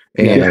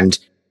 And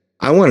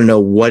I want to know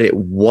what it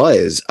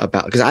was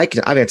about, because I've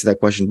answered that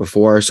question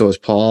before. So has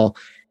Paul.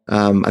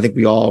 I think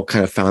we all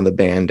kind of found the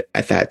band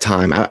at that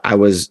time. I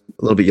was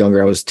a little bit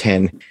younger. I was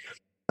 10.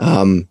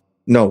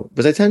 No,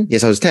 was I 10?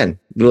 Yes, I was 10,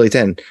 literally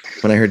 10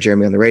 when I heard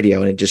Jeremy on the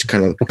radio, and it just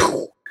kind of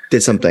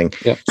did something.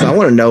 Yep. So I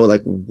want to know,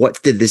 like,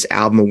 what did this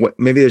album,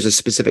 maybe there's a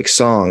specific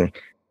song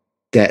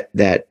that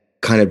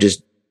kind of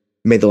just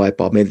made the light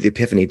bulb, made the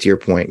epiphany, to your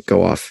point,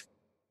 go off.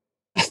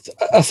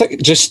 I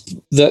think just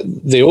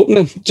the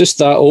opening, just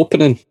that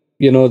opening,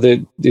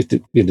 the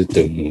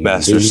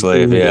Master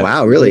Slave. Yeah.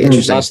 Wow. Really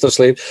interesting. Master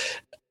Slave.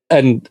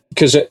 And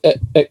because it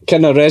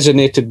kind of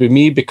resonated with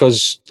me,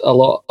 because a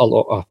lot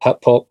of hip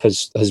hop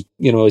is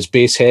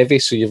bass heavy,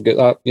 so you've got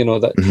that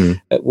that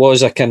it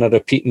was a kind of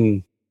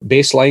repeating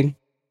bass line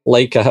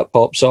like a hip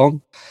hop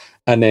song,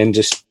 and then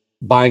just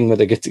bang with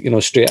the guitar,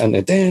 straight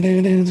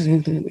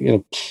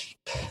into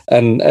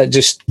and it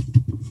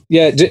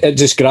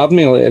just grabbed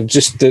me, like,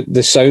 just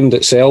the sound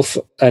itself.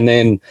 And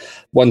then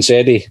once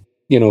Eddie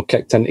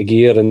kicked into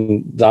gear,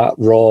 and that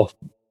raw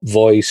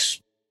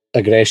voice,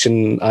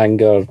 aggression,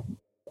 anger,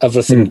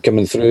 everything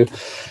coming through,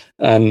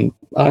 and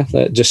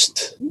it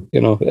just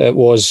it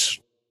was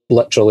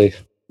literally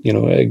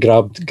it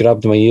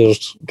grabbed my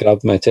ears,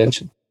 grabbed my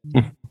attention.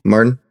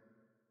 Martin?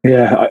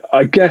 Yeah,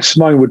 I guess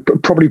mine would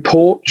probably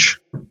Porch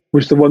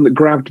was the one that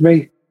grabbed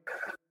me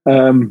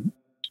in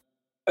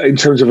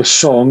terms of a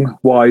song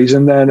wise,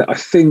 and then I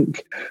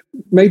think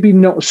maybe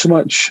not so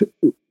much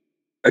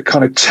a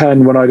kind of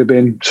 10 when I'd have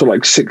been sort of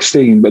like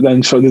 16, but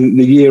then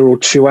the year or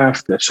two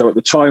after. So at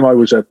the time I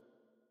was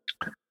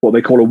what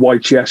they call a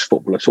YTS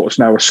footballer, so it's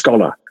now a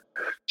scholar.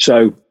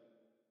 So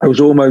I was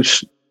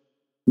almost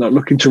not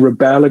looking to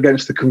rebel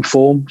against the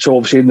conform. So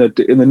obviously in the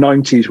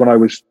 90s, when I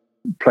was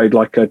played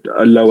like a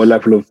lower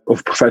level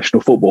of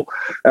professional football,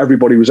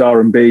 everybody was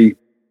R&B,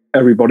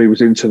 everybody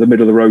was into the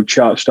middle of the road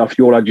chart stuff.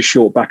 You all had your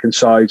short back and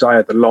sides. I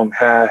had the long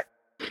hair,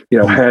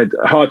 hair,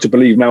 hard to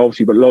believe now,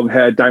 obviously, but long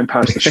hair down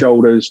past the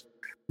shoulders.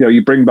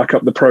 You bring back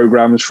up the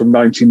programs from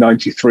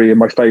 1993 and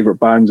my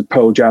favorite bands,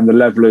 Pearl Jam, the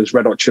Levelers,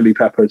 Red Hot Chili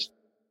Peppers.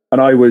 And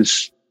I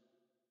was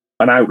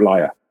an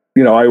outlier,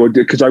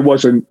 because I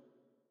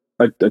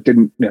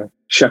didn't,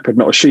 shepherd,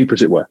 not a sheep,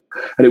 as it were.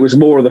 And it was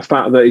more of the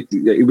fact that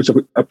it was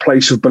a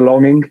place of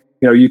belonging.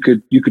 You know, you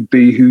could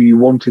be who you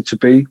wanted to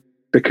be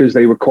because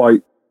they were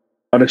quite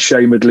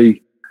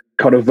unashamedly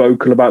kind of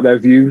vocal about their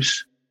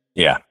views.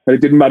 Yeah. And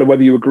it didn't matter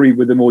whether you agreed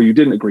with them or you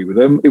didn't agree with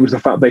them. It was the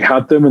fact they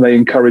had them, and they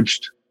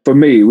encouraged, for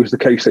me, it was the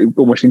case that it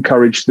almost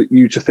encouraged that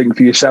you to think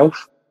for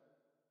yourself,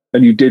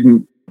 and you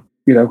didn't,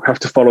 you know, have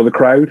to follow the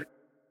crowd.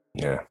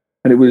 Yeah.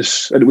 And it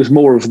was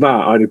more of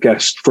that, I'd have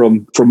guessed,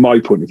 from my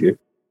point of view.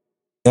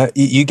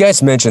 You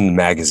guys mentioned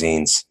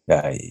magazines.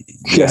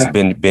 You guys have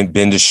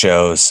been to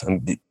shows.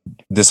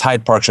 This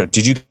Hyde Park show.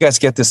 Did you guys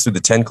get this through the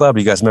 10 Club? Are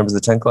you guys members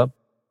of the 10 Club?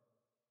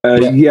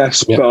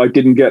 Yes, but I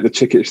didn't get the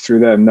tickets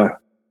through them. No.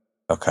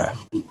 Okay.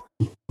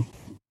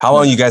 How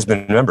long you guys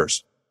been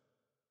members?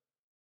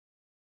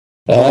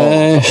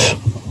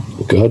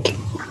 Good.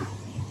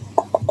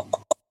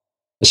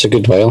 It's a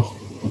good while.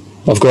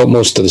 I've got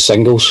most of the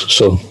singles,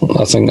 so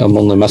I think I'm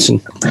only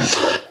missing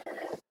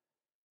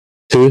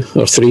 2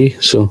 or 3.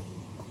 So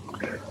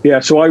yeah,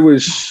 so I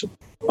was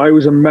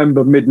a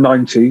member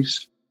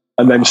mid-90s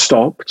and then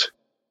stopped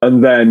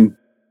and then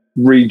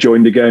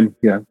rejoined again,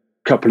 a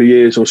couple of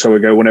years or so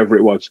ago, whenever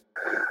it was.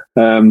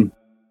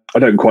 I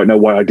don't quite know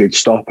why I did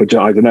stop. I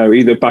don't know,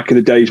 either back in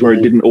the days where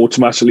it didn't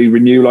automatically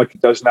renew like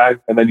it does now,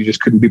 and then you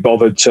just couldn't be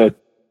bothered to,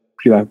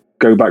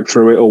 go back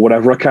through it or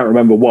whatever. I can't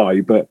remember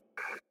why, but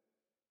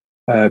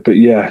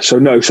yeah. So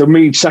no, so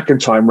me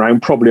second time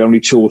round, probably only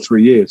 2 or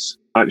 3 years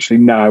actually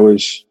now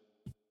as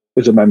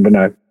a member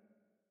now.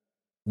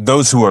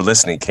 Those who are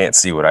listening can't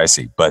see what I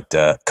see, but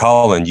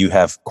Colin, you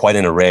have quite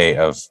an array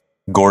of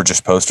gorgeous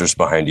posters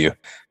behind you.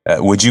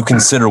 Would you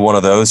consider one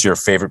of those your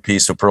favorite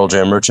piece of Pearl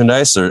Jam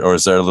merchandise, or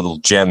is there a little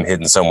gem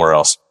hidden somewhere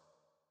else?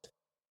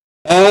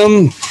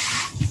 Well,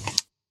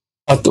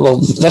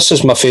 this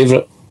is my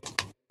favorite.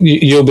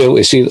 You'll be able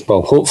to see it.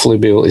 Well, hopefully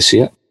be able to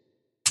see it.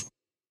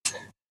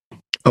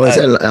 Oh, is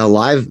it a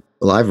live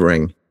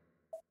ring?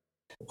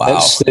 Wow.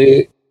 It's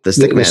the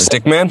Stickman.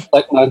 Stickman?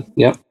 Stickman,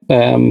 yeah.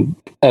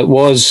 It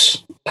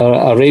was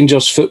a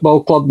Rangers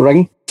Football Club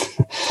ring.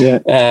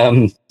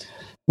 Yeah.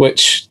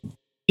 Which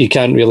you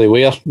can't really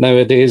wear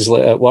nowadays,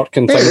 like at work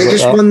and things they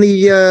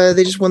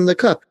just won the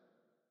cup.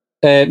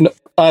 They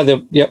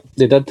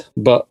did.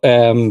 But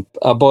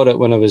I bought it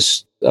when I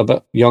was a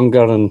bit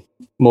younger and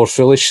more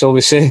foolish, shall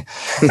we say?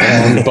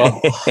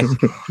 But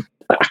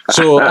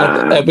so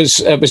it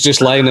was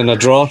just lying in a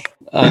drawer,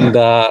 and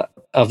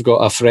I've got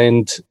a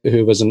friend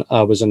who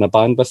I was in a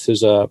band with,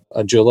 who's a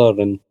jeweler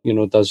and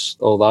does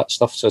all that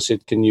stuff. So I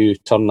said, "Can you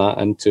turn that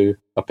into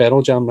a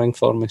Pearl Jam ring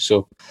for me?"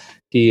 So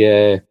he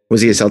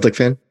was he a Celtic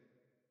fan?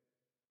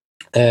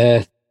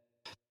 I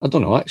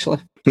don't know, actually.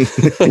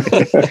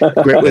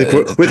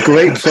 with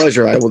great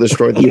pleasure, I will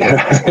destroy the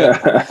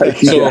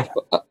So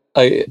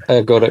I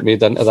got it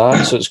made into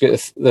that. So it's got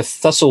the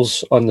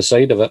thistles on the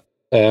side of it,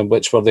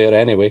 which were there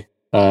anyway,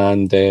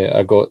 and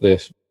I got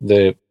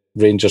the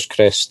Rangers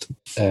crest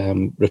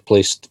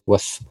replaced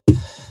with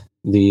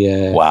the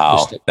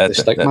the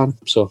Stickman.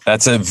 So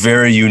that's a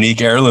very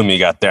unique heirloom you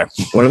got there.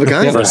 One of a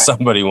kind for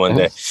somebody one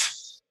day.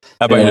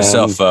 How about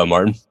yourself,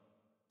 Martin?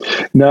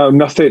 No,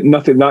 nothing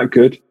that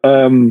good.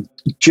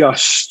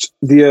 Just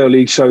the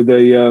early,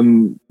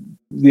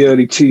 the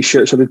early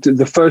T-shirts. So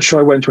the first show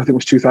I went to, I think,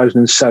 was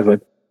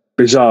 2007.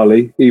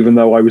 Bizarrely, even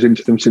though I was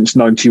into them since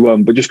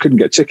 '91, but just couldn't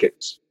get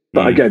tickets.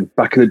 But again,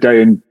 back in the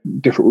day, and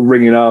different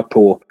ringing up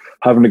or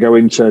having to go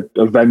into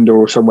a vendor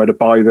or somewhere to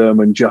buy them,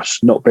 and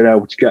just not being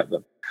able to get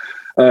them.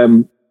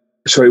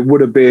 So it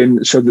would have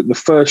been so that the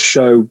first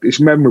show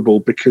is memorable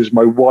because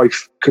my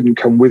wife couldn't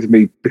come with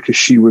me because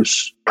she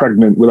was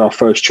pregnant with our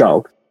first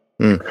child.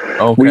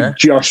 Okay.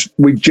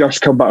 We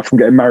just come back from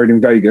getting married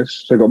in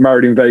Vegas. So I got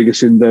married in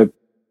Vegas in the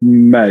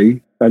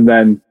May, and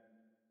then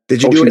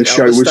did you do it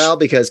Elvis style?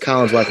 Because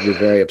Colin's wife would be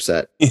very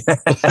upset.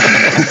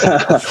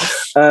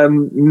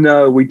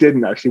 No, we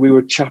didn't actually. We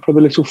were Chapel of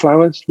the Little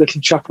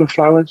Chapel of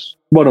Flowers,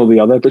 one or the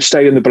other, but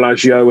stayed in the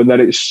Bellagio, and then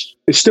it's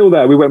still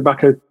there. We went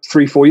back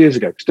 3-4 years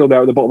ago, still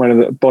there at the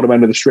bottom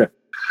end of the strip.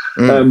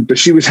 But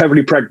she was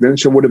heavily pregnant,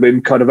 so would have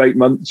been kind of 8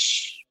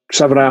 months,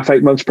 7.5,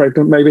 8 months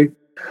pregnant, maybe.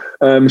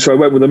 So I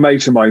went with a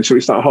mate of mine. So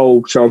it's that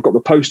whole. So I've got the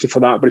poster for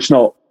that, but it's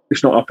not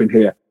up in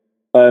here.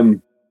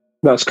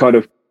 That's kind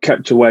of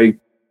kept away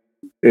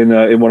in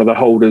one of the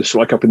holders,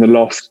 like up in the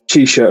loft.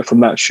 T-shirt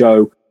from that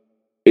show.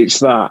 It's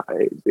that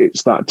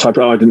type.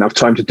 I didn't have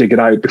time to dig it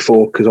out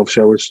before because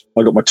obviously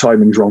I got my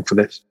timings wrong for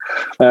this.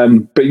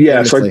 But yeah,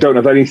 honestly. So I don't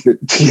have anything.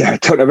 Yeah, I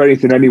don't have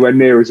anything anywhere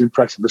near as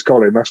impressive as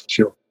Colin. That's for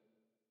sure.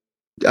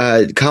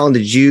 Colin,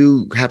 did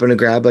you happen to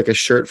grab like a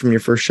shirt from your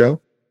first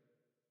show?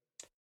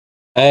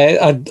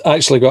 I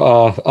actually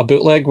got a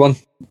bootleg one.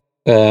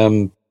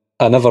 I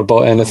never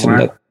bought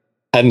anything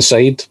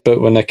inside, but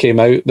when I came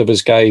out, there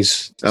was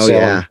guys selling.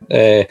 So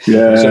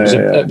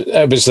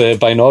it was the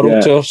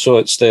binaural tour, so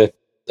it's the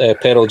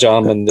Pearl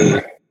Jam and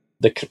the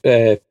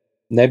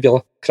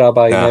Nebula, Crab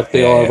Eye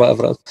Nebula or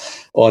whatever it is,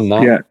 on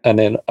that. And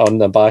then on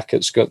the back,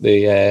 it's got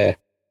the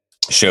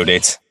show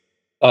dates.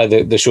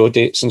 The show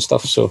dates and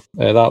stuff. So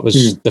that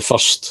was the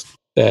first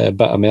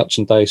bit of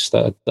merchandise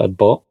that I'd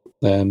bought.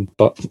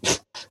 But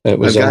it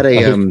was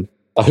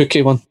a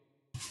hooky one.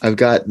 I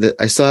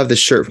still have the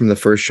shirt from the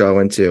first show I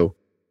went to.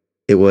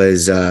 It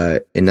was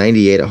in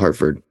 '98 at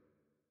Hartford,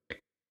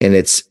 and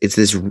it's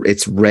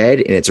red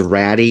and it's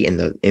ratty, and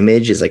the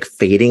image is like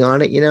fading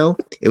on it.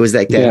 It was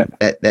like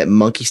that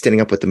monkey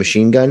standing up with the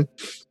machine gun.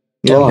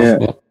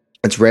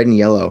 It's red and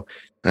yellow.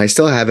 And I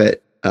still have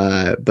it,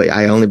 but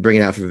I only bring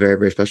it out for very,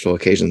 very special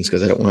occasions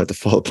because I don't want it to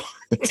fall apart.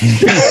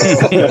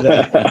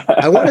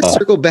 I want to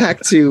circle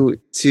back to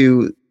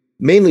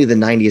mainly the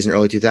 '90s and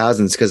early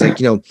 2000s because,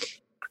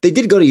 they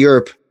did go to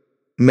Europe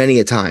many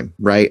a time,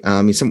 right?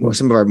 Some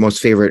of our most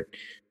favorite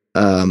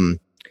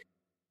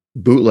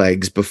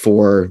bootlegs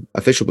before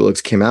official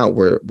bootlegs came out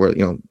were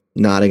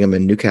Nottingham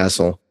and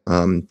Newcastle,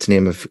 to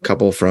name a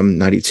couple from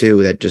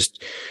 '92 that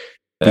just.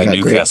 That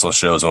Newcastle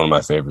show is one of my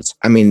favorites.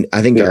 I mean,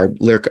 I think our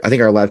live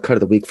cut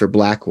of the week for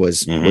Black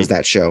was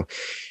that show,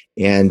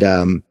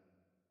 and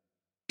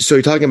so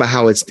you're talking about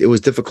how it was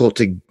difficult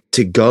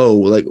to go.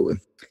 Like,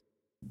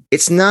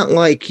 it's not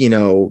like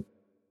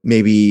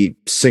maybe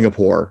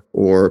Singapore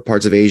or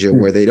parts of Asia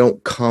where they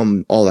don't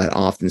come all that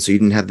often, so you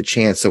didn't have the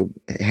chance. So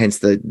hence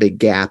the big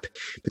gap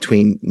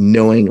between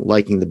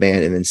liking the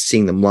band and then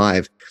seeing them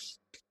live.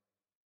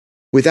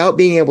 Without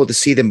being able to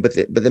see them, but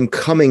them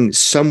coming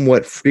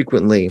somewhat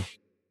frequently.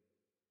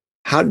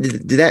 How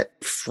did that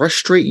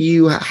frustrate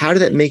you? How did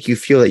that make you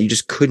feel that you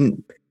just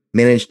couldn't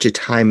manage to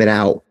time it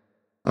out?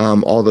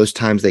 All those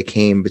times they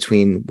came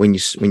between when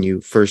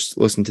you first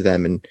listened to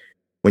them and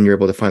when you're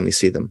able to finally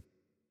see them.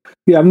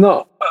 Yeah,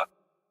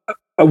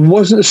 I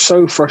wasn't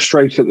so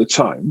frustrated at the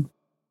time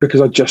because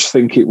I just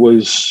think it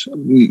was,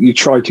 you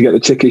tried to get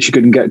the tickets, you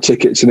couldn't get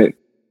tickets, and it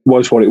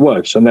was what it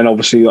was. And then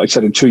obviously, like I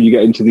said, until you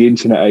get into the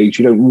internet age,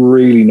 you don't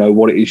really know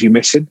what it is you're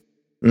missing.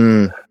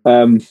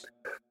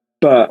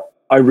 But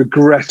I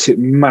regret it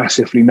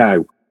massively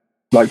now,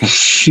 like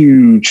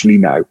hugely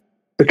now,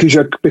 because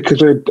not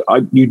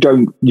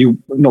that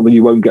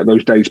you won't get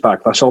those days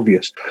back. That's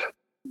obvious.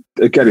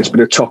 Again, it's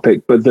been a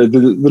topic, but the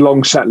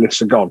long set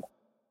lists are gone.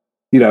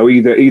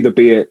 Either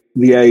be it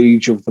the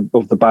age of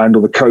the band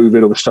or the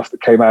COVID or the stuff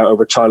that came out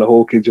over Tyler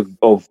Hawkins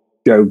of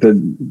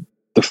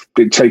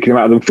the taking them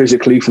out of them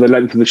physically for the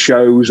length of the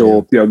shows,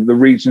 or the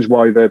reasons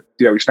why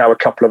it's now a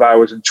couple of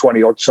hours and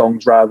 20 odd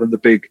songs rather than the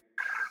big,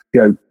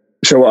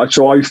 So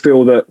I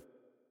feel that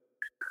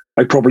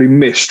I probably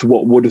missed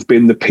what would have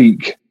been the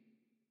peak,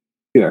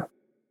 the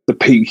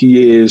peak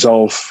years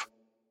of,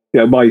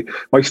 my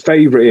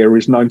favorite era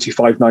is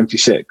 95,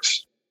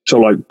 96. So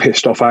like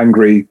Pissed Off,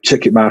 Angry,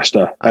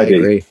 Ticketmaster, Eddie. I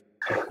agree.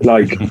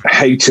 Like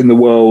Hating the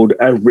World.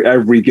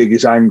 Every gig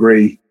is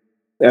angry.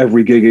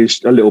 Every gig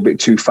is a little bit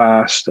too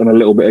fast and a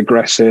little bit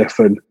aggressive,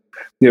 and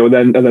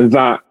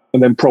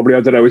then probably,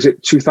 I don't know, is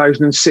it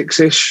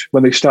 2006-ish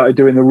when they started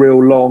doing the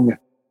real long.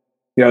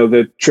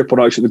 The triple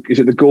nights is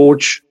it the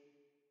Gorge?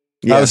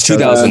 Yeah, that was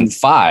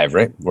 2005,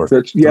 right? Or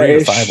so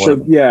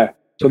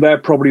they're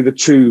probably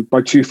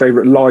my two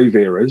favorite live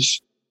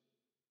eras.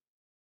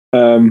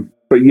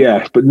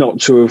 But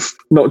not to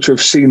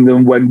have seen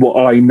them when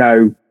what I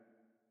now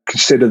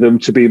consider them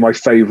to be my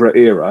favorite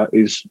era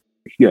is,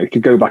 you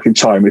could go back in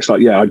time. It's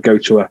like, I'd go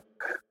to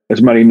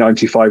as many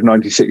 95,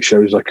 96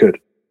 shows as I could.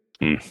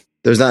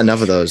 There's not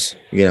enough of those.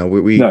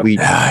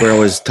 We're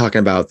always talking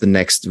about the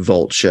next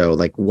Volt show.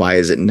 Like, why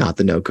is it not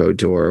the No Code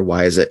Tour?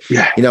 Why is it?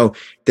 Yeah.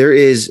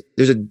 There's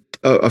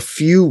a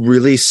few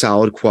really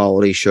solid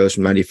quality shows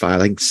from '95,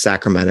 like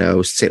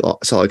Sacramento,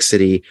 Salt Lake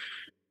City,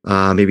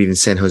 maybe even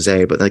San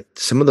Jose. But like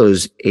some of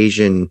those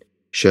Asian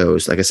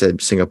shows, like I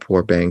said,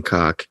 Singapore,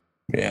 Bangkok.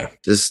 Yeah.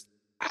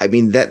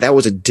 That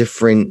was a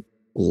different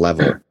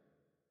level,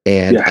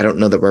 and I don't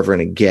know that we're ever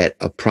going to get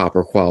a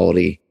proper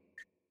quality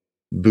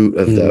boot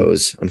of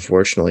those,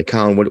 unfortunately.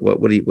 Colin,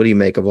 what do you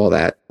make of all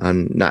that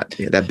on not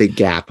that big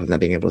gap of not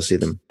being able to see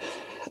them?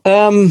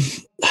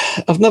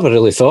 I've never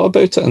really thought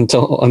about it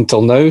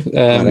until now.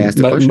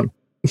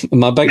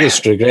 My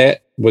biggest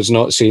regret was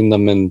not seeing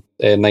them in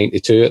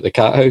 '92 at the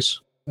Cat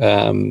House.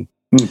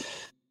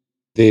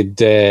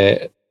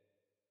 It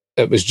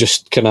was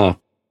just kind of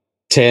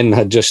 10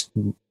 had just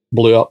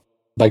blew up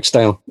big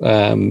style,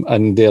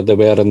 and there they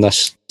were in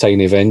this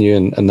tiny venue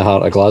in the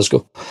heart of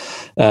Glasgow.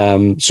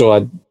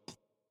 So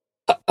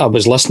I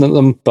was listening to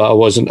them, but I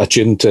wasn't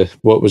attuned to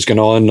what was going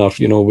on, or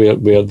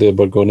where they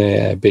were going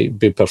to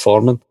be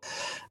performing.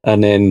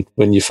 And then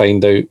when you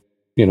find out,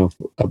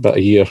 about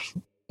a year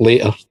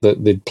later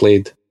that they'd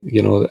played,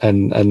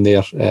 in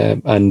there,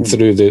 and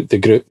through the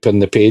group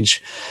and the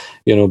page,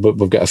 but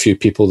we've got a few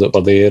people that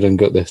were there and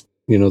got the,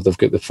 they've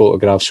got the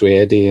photographs with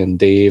Eddie and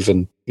Dave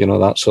and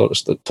that sort of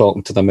stuff,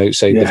 talking to them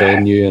outside the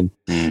venue, and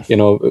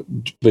it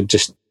would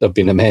just have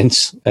been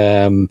immense.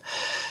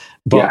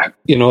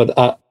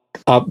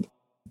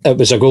 It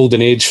was a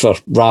golden age for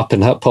rap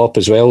and hip hop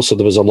as well. So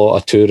there was a lot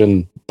of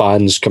touring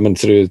bands coming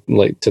through,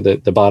 like to the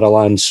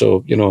Barrowlands.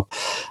 So,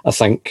 I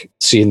think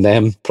seeing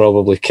them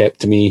probably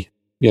kept me,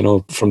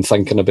 from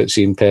thinking about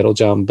seeing Pearl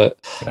Jam. But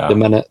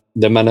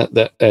the minute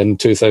that in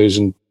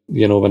 2000,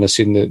 when I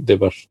seen that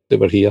they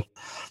were here,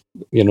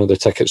 the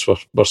tickets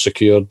were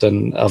secured,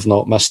 and I've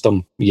not missed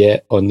them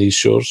yet on these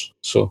shows.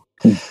 So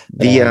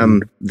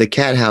the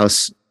Cat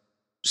House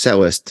set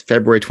list,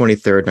 February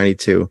 23rd,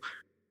 92.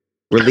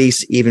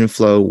 Release, Even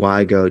Flow,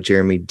 Why Go,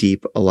 Jeremy,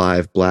 Deep,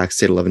 Alive, Black,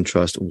 State of Love and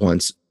Trust,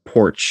 Once,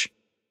 Porch.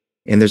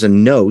 And there's a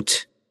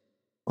note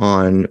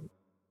on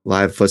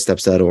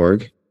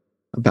livefootsteps.org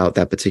about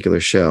that particular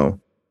show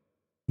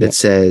that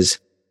says,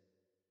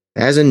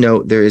 as a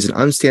note, there is an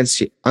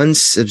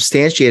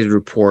unsubstantiated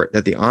report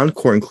that the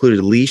encore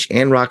included Leash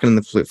and Rockin' in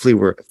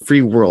the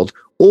Free World,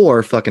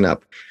 or Fucking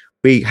Up.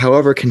 We,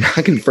 however,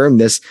 cannot confirm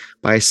this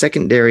by a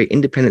secondary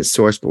independent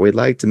source, but we'd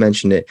like to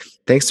mention it.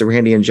 Thanks to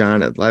Randy and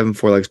John at Live and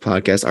Four Legs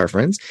Podcast, our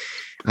friends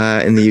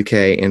in the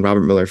UK, and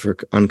Robert Miller for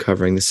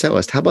uncovering the set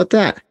list. How about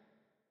that?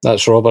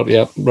 That's Robert,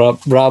 yeah.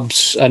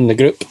 Rob's in the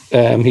group.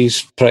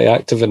 He's pretty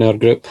active in our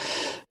group.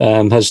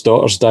 His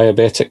daughter's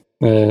diabetic,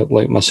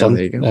 like my son.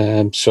 There you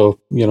go. So,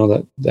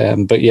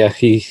 that. But yeah,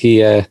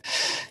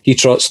 he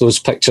trots those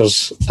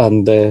pictures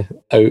and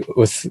out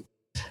with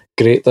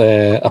great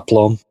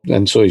aplomb,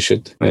 and so he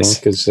should.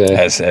 Nice.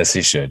 As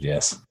he should,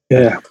 yes.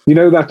 Yeah,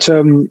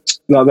 that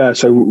there.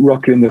 So,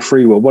 Rockin' in the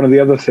Free World. One of the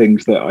other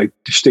things that I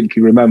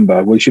distinctly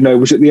remember was,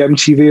 was it the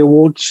MTV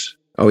Awards?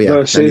 Oh yeah,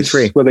 versus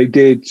 93. Where they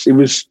did, it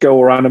was Go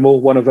or Animal,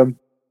 one of them,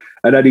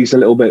 and Eddie's a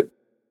little bit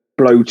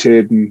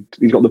bloated, and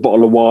he's got the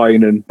bottle of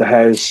wine, and the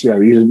hair's, he's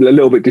a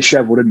little bit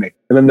dishevelled, isn't he?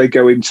 And then they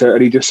go into,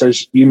 and he just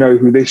says, "You know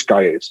who this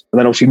guy is?" And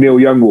then obviously Neil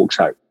Young walks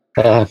out,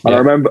 and I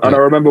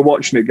remember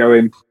watching it,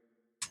 going,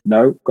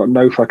 "No, got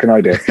no fucking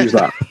idea who's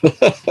that."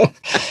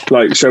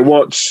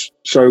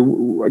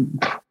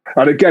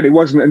 And again, it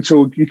wasn't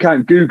until you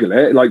can't Google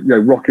it,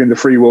 Rockin' in the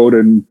Free World,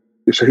 and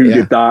so who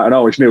did that,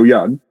 and it's Neil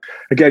Young.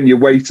 Again, you're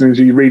waiting as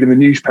you're reading the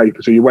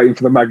newspapers, or you're waiting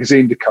for the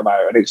magazine to come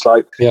out, and it's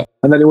like, and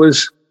then it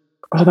was,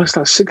 that's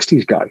that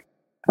 60s guy.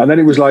 And then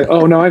it was like,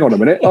 oh no, hang on a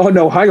minute. Oh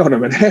no, hang on a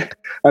minute.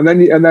 And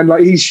then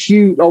like, he's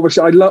huge.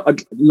 Obviously, I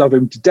love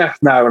him to death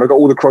now, and I got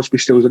all the Crosby,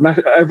 Stills, and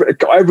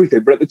got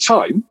everything. But at the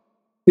time,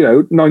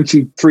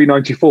 93,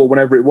 94,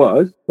 whenever it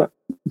was, I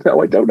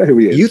don't know who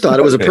he is. You thought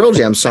it was a Pearl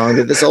Jam song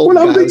that this old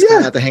guy was going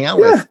to have to hang out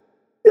with.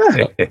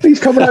 Yeah, he's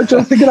coming out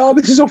just thinking,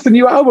 this is off the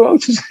new album. I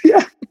was just,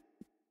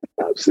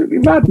 absolutely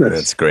madness.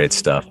 That's great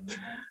stuff.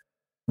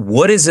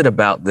 What is it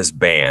about this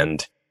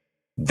band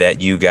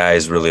that you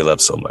guys really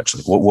love so much?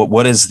 Like,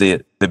 what is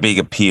the big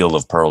appeal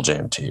of Pearl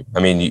Jam to you?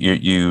 I mean,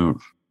 you're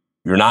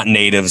not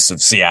natives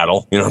of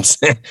Seattle, you know what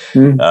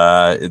I'm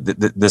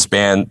saying? This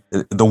band,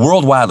 the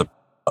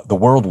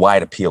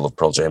worldwide appeal of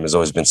Pearl Jam has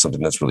always been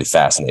something that's really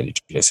fascinated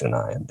Jason and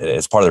I. And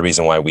it's part of the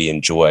reason why we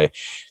enjoy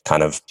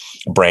kind of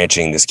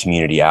branching this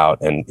community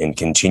out and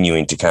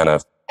continuing to kind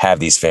of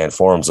have these fan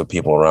forums of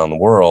people around the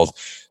world.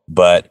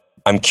 But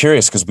I'm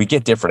curious because we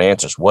get different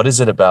answers. What is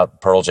it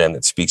about Pearl Jam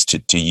that speaks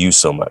to you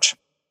so much?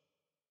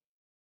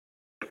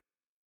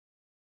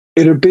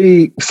 It'll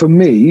be, for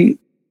me,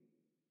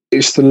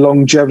 it's the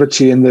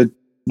longevity and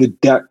the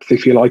depth,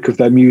 if you like, of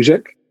their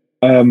music,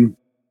 and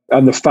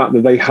the fact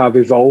that they have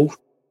evolved.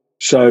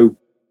 So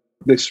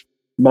this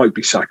might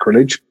be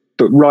sacrilege,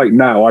 but right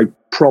now I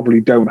probably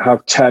don't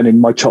have 10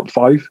 in my top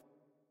 5,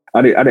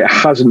 and it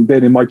hasn't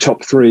been in my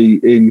top 3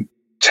 in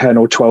 10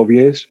 or 12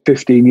 years,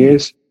 15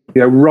 years.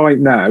 Right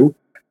now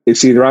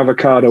it's either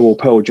Avocado or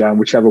Pearl Jam,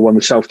 whichever one,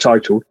 the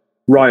self-titled.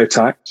 Riot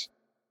Act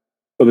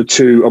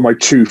are my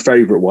two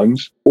favorite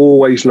ones.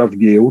 Always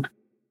loved Yield.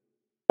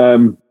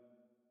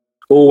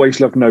 Always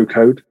loved No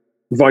Code.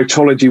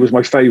 Vitology was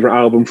my favorite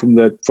album from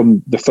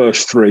the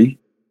first 3.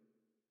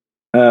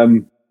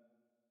 And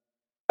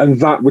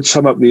that would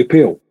sum up the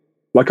appeal.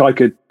 Like, I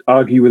could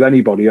argue with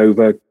anybody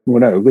over, well,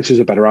 no, this is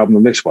a better album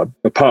than this one.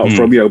 Apart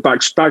from,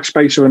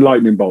 Backspacer and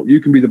Lightning Bolt.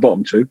 You can be the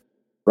bottom 2,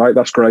 right?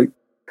 That's great.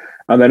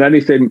 And then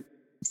anything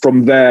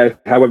from there,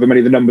 however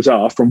many the numbers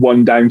are, from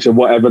 1 down to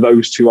whatever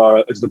those 2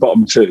 are as the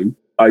bottom 2,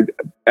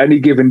 any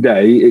given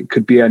day, it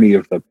could be any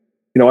of them.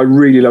 I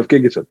really love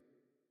Gigaton.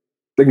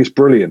 I think it's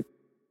brilliant.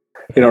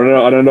 I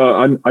don't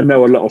know. I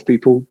know a lot of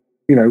people,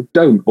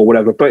 don't, or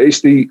whatever, but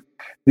it's the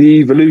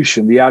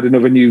evolution, the adding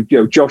of a new,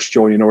 Josh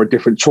joining, or a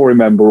different touring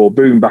member, or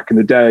Boom back in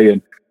the day,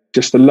 and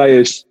just the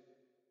layers.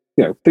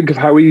 Think of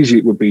how easy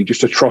it would be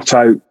just to trot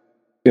out,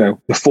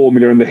 the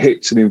formula and the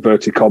hits in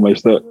inverted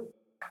commas that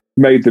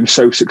made them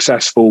so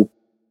successful,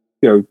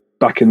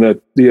 back in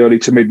the early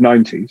to mid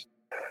 90s,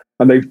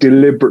 and they've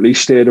deliberately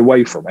steered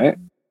away from it,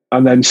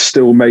 and then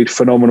still made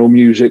phenomenal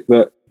music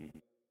that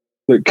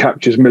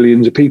captures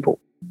millions of people.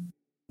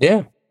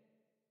 Yeah.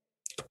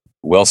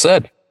 Well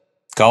said.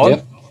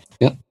 Colin?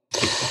 Yeah.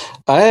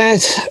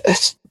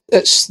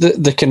 It's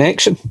the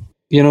connection,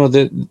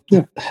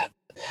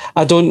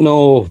 I don't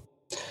know.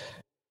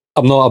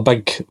 I'm not a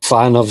big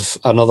fan of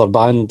another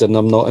band, and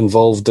I'm not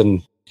involved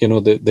in,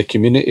 the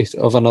community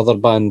of another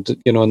band,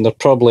 and there are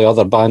probably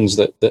other bands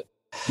that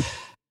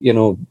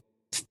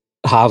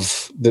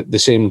have the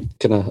same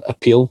kind of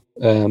appeal.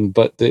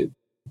 But the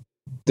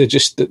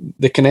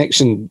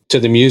connection to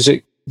the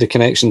music, the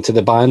connection to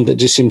the band, it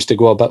just seems to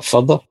go a bit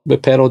further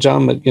with Pearl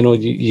Jam.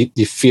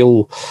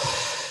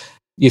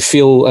 You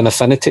feel an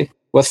affinity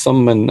with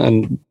them,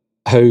 and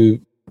how, you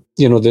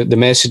know, the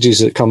messages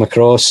that come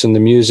across and the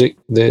music,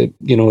 it's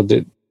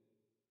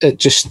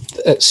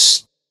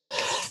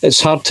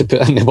hard to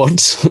put into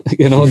words,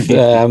 you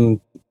know,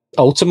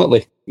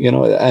 ultimately, you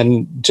know,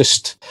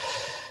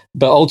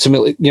 but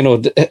ultimately, you know,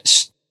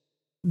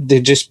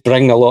 they just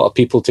bring a lot of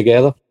people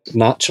together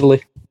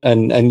naturally.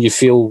 And you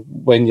feel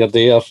when you're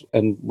there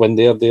and when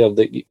they're there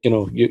that, you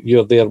know,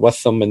 you're there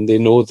with them, and they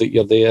know that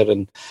you're there,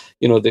 and,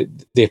 you know,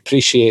 they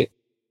appreciate,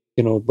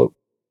 you know, but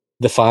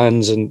the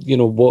fans, and, you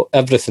know, what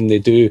everything they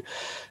do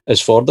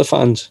is for the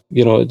fans.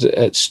 You know,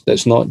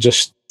 it's not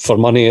just for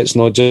money. It's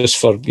not just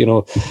for, you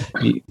know,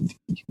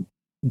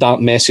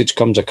 that message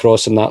comes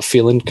across and that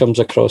feeling comes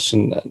across,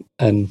 and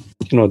you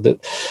know,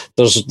 that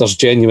there's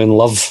genuine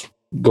love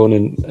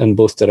going in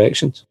both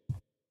directions.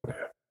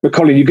 But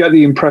Colin, you get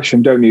the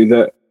impression, don't you,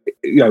 that,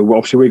 you know,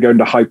 obviously we're going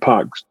to Hyde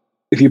Park.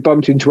 If you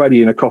bumped into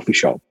Eddie in a coffee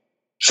shop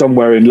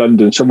somewhere in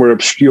London, somewhere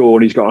obscure,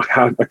 and he's got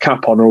a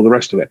cap on and all the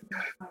rest of it,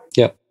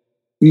 yeah,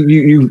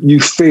 you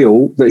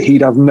feel that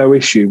he'd have no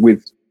issue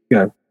with, you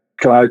know,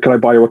 can I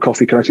buy you a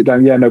coffee? Can I sit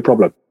down? Yeah, no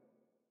problem.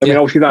 I mean,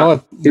 obviously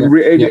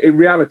in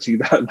reality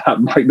that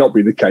might not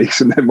be the case,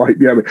 and there might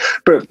be other,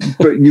 but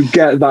you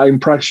get that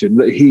impression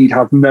that he'd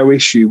have no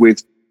issue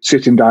with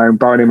sitting down,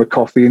 buying him a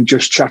coffee, and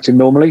just chatting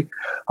normally.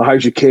 Oh,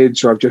 how's your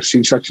kids? Or I've just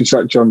seen such and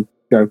such on,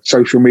 you know,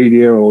 social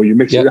media, or you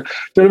mix it. Do you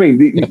know what I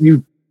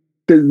mean?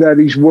 They're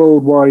these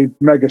worldwide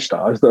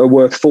megastars that are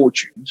worth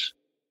fortunes.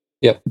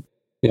 Yeah.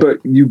 But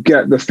you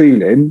get the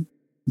feeling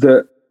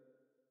that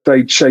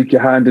they'd shake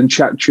your hand and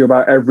chat to you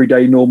about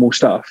everyday normal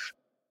stuff,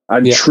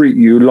 and treat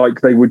you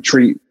like they would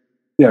treat,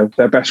 you know,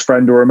 their best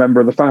friend or a member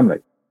of the family.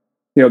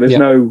 You know, there's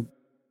no.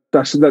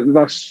 That's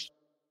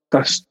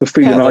the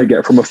feeling I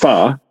get from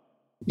afar.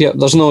 Yeah,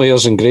 there's no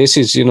airs and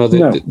graces, you know.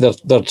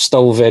 They're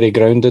still very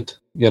grounded,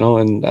 you know,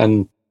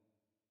 and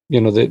you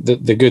know,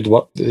 the good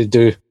work that they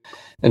do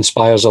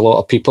inspires a lot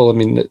of people. I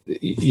mean,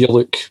 you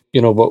look,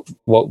 you know,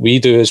 what we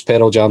do as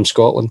Pearl Jam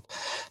Scotland.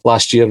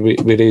 Last year we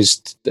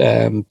raised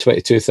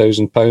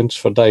 £22,000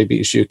 for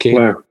Diabetes UK,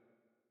 wow.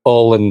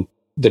 All in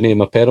the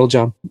name of Pearl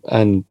Jam,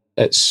 and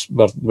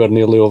we're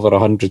nearly over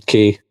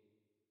 100k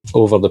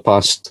over the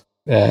past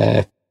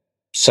 6-7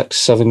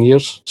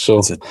 years. So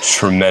it's a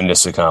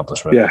tremendous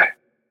accomplishment. Yeah.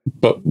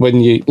 But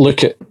when you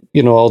look at,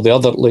 you know, all the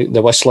other, like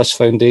the Wishlist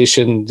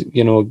Foundation,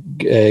 you know,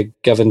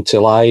 Given to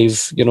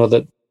Live, you know,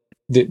 that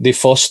they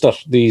foster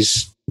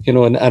these, you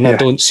know, and I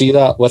don't see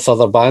that with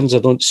other bands. I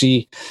don't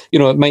see, you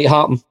know, it might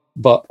happen,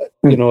 but,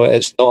 you know,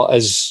 it's not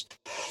as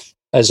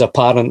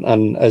apparent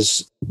and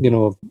as, you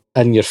know,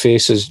 in your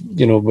face as,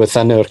 you know,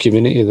 within our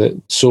community, that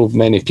so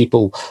many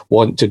people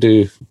want to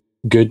do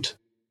good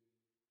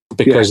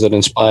because they're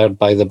inspired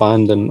by the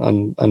band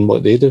and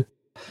what they do.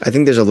 I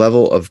think there's a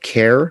level of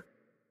care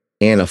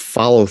and a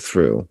follow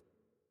through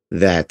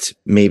that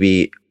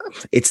maybe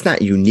it's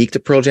not unique to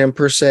Pearl Jam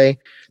per se,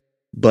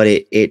 but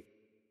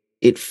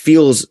it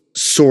feels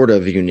sort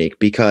of unique,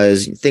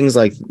 because things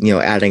like, you know,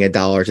 adding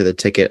 $1 to the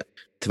ticket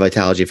to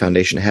Vitalogy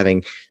Foundation,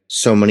 having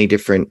so many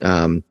different,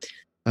 I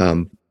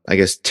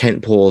guess,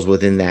 tent poles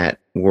within that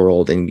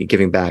world and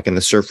giving back, and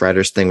the Surf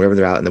Riders thing, whenever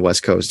they're out in the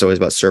West Coast, it's always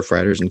about Surf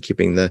Riders and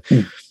keeping the,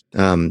 you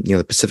know,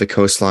 the Pacific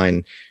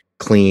coastline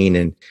clean,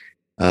 and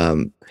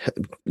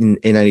in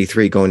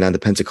 93 going down to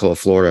Pensacola,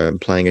 Florida,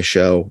 and playing a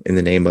show in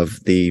the name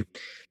of the,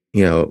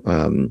 you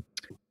know,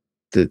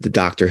 the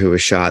doctor who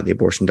was shot, the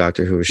abortion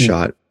doctor who was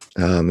shot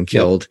and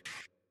killed.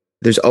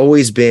 There's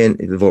always been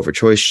the Vote for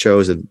Choice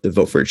shows, the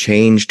Vote for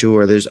Change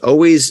tour. There's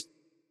always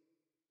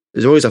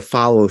a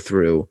follow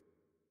through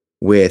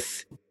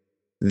with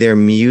their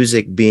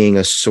music being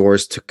a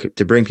source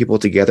to bring people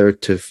together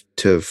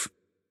to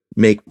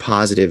make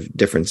positive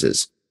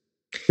differences.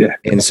 Yeah.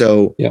 And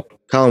so,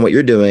 Colin, what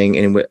you're doing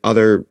and what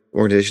other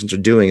organizations are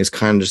doing is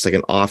kind of just like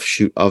an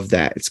offshoot of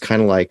that. It's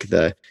kind of like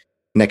the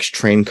next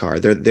train car.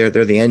 They're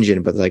the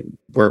engine, but like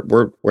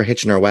we're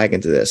hitching our wagon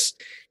to this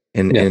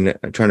and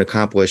trying to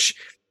accomplish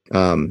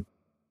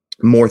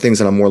more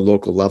things on a more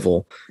local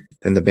level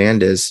than the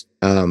band is.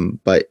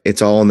 But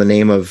it's all in the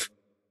name of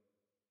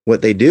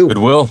what they do.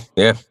 Goodwill.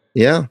 Yeah.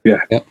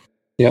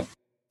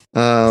 I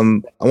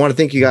want to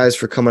thank you guys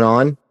for coming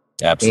on.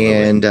 Absolutely.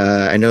 And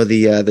I know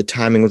the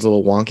timing was a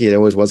little wonky. It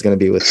always was going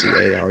to be with the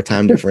 8-hour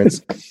time difference.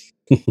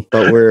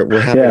 But we're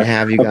happy to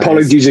have you guys.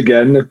 Apologies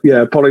again.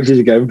 Yeah, apologies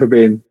again for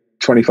being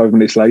 25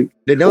 minutes late.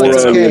 No,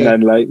 it's okay. And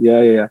then late.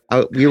 Yeah.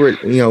 We were,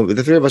 you know,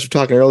 the three of us were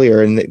talking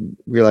earlier, and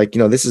we were like, you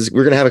know,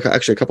 we're going to have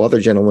actually a couple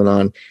other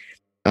gentlemen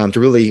on to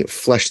really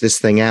flesh this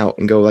thing out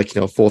and go like,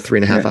 you know, full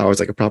 3.5 hours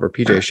like a proper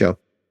PJ show.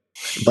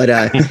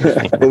 But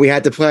but we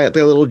had to play a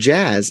little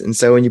jazz, and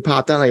so when you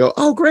popped on, I go,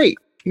 oh great.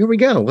 Here we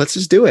go. Let's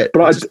just do it.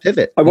 But Let's just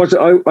pivot. I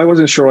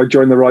wasn't sure I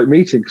joined the right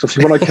meeting, because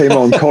when I came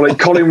on,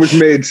 Colin was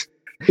mid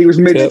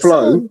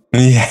flow.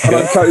 Yeah.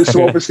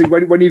 So obviously,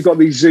 when you've got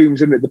these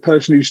zooms in it, the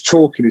person who's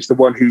talking is the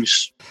one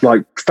whose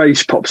like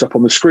face pops up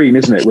on the screen,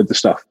 isn't it, with the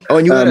stuff? Oh,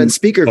 and you had it on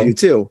speaker view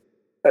too.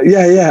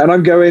 Yeah. And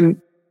I'm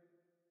going,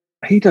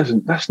 he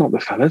doesn't. That's not the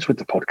fellas with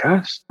the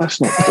podcast. That's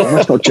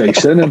not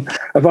Jason. And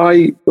have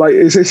I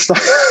is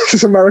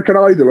this American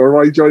Idol, or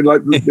have I joined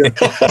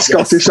the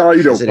Scottish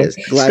Idol? Yes, it is.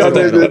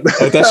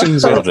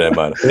 Auditions.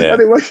 Yeah.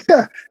 And it was,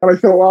 and I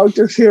thought, well, I'll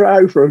just hear it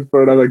out for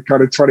another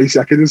kind of 20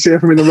 seconds and see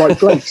if I'm in the right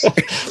place.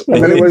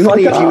 And then it was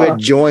funny if you had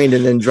joined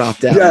and then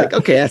dropped out. Yeah.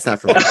 Okay, that's not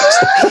for me.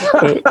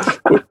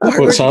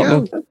 What's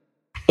happening?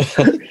 We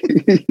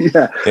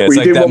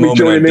didn't want me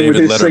joining in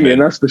with his singing,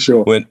 that's for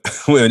sure. When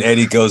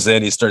Eddie goes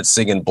in, he starts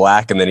singing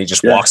Black, and then he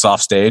just walks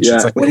off stage. Yeah.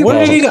 It's like, what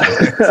did he got?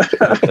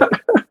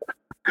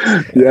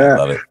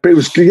 Yeah, but it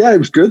was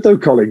good though,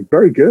 Colin.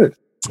 Very good.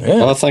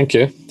 Yeah. Oh, thank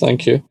you.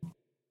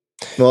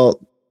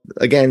 Well,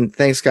 again,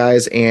 thanks,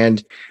 guys,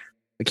 and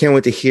I can't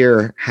wait to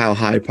hear how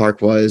Hyde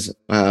Park was.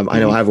 I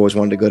know I've always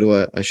wanted to go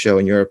to a show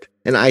in Europe,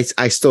 and I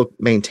still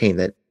maintain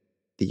that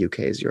the UK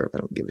is Europe. I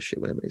don't give a shit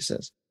what anybody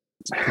says.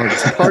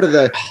 It's part of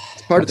the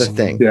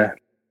thing. Yeah.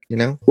 You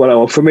know?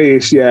 Well, for me,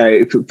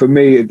 for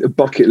me, the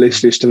bucket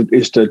list is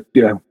to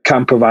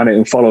camper van it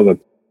and follow them.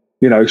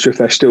 So if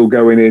they're still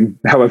going in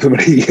however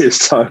many years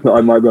time,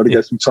 I might be able to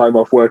get some time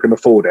off work and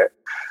afford it.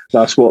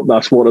 That's what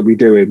I'll be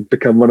doing.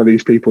 Become one of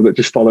these people that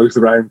just follows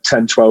around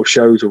 10, 12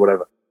 shows or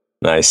whatever.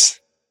 Nice.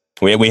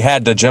 We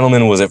had the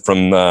gentleman, was it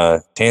from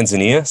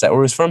Tanzania? Is that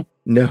where he was from?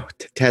 No,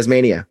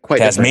 Tasmania.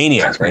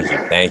 Tasmania.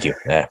 Thank you.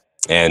 Yeah.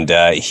 And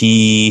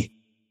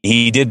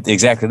he did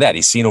exactly that.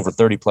 He's seen over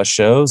 30 plus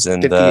shows,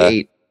 and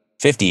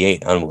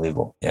 58.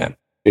 Unbelievable. Yeah.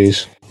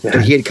 Jeez.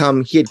 And he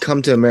had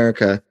come to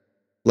America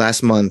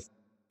last month,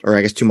 or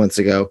I guess 2 months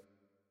ago.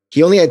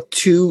 He only had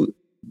 2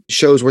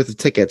 shows worth of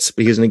tickets,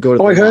 but he was going to go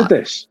to. I heard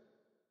this.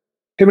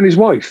 Him and his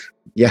wife.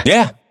 Yeah.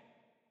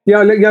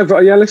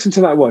 Listen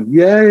to that one.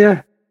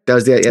 Yeah. That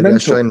was the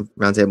Australian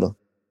roundtable.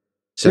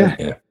 So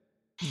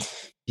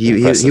he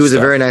was a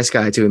very nice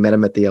guy too. We met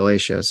him at the LA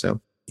show.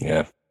 So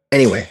yeah.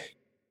 Anyway.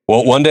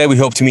 Well, one day we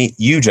hope to meet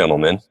you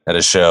gentlemen at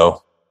a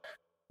show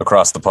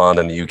across the pond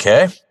in the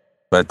UK.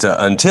 But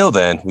until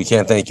then, we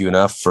can't thank you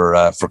enough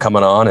for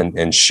coming on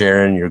and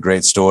sharing your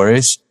great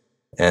stories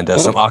and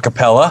some a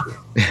cappella.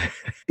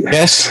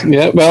 Yes.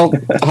 Yeah. Well,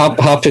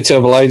 happy to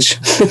oblige.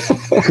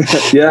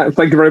 Yeah.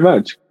 Thank you very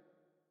much.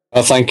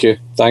 Thank you.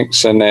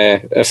 Thanks. And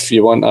if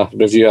you want a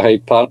review of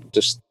Hyde Park,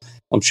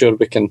 I'm sure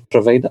we can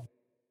provide it.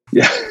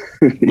 Yeah.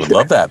 We'd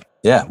love that.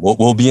 Yeah,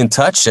 we'll be in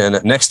touch,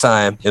 and next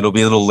time it'll be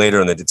a little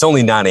later. It's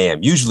only 9 a.m.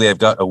 Usually I've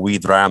got a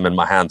weed ram in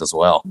my hand as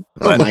well.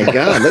 Oh my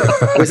God.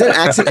 Was that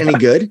accent any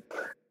good?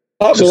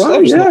 That was all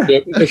right, not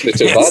too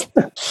bad.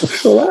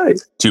 That's all right.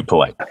 Too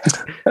polite.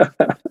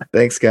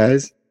 Thanks,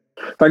 guys.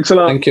 Thanks a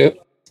lot. Thank you.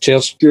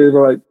 Cheers.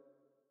 Bye.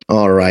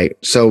 All right.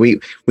 So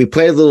we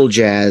played a little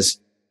jazz.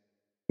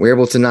 We were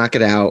able to knock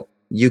it out.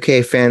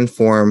 UK fan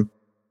forum.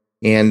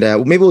 And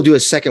maybe we'll do a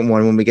second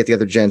one when we get the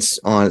other gents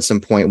on at some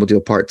point. We'll do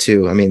a part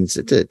 2. I mean, it's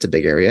a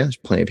big area. There's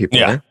plenty of people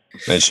there.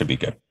 Yeah, it should be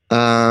good.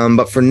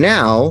 But for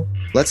now,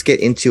 let's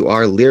get into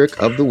our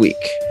lyric of the week.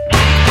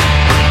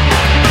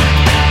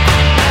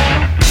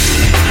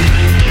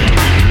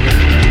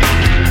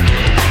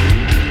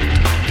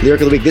 Lyric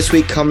of the week this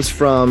week comes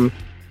from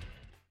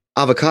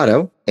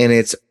Avocado, and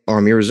it's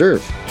Army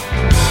Reserve.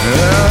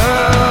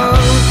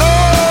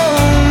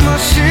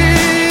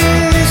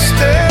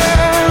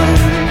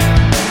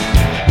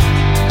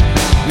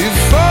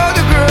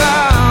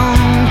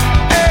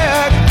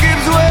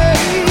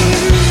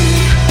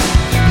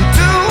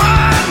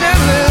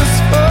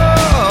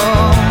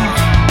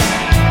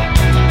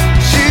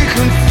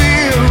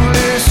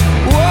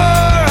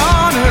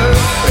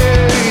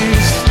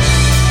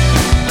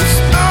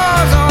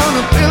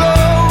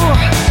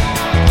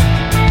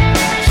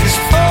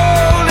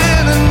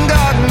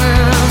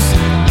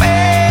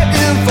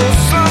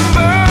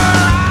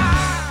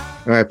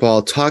 All right,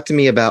 Paul, talk to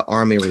me about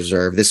Army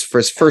Reserve. This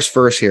first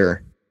verse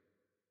here.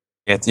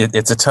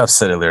 It's a tough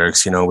set of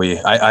lyrics.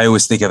 I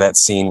always think of that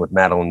scene with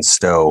Madeline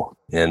Stowe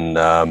in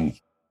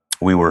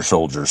We Were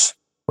Soldiers,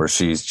 where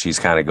she's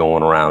kind of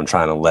going around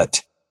trying to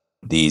let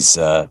these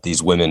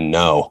women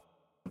know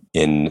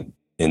in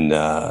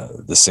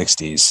the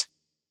 60s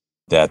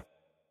that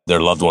their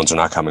loved ones are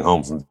not coming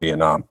home from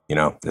Vietnam.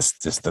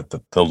 Just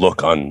the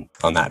look on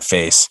that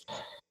face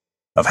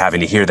of having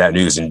to hear that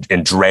news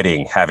and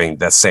dreading having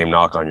that same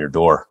knock on your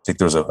door. I think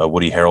there was a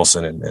Woody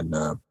Harrelson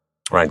and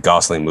Ryan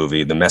Gosling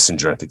movie, The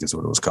Messenger, I think is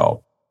what it was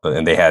called.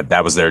 And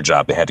that was their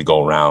job. They had to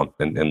go around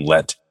and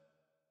let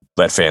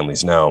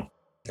families know.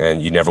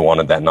 And you never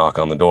wanted that knock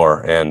on the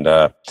door.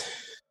 And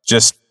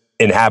just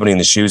inhabiting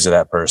the shoes of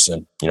that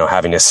person,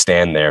 having to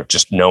stand there,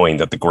 just knowing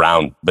that the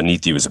ground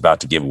beneath you is about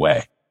to give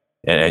way.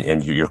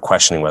 And you're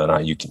questioning whether or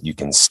not you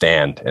can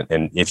stand.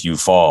 And if you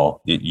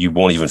fall, you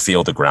won't even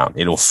feel the ground.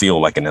 It'll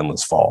feel like an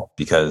endless fall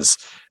because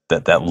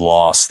that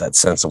loss, that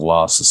sense of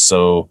loss is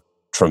so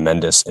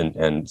tremendous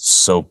and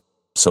so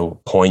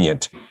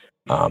poignant.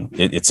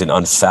 It's an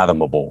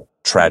unfathomable,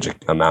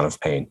 tragic amount of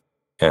pain.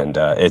 And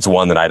it's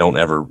one that I don't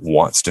ever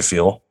want to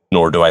feel,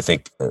 nor do I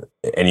think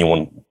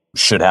anyone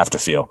should have to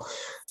feel.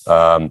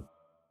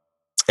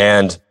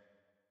 And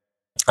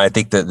I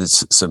think that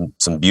there's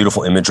some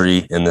beautiful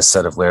imagery in this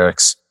set of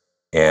lyrics.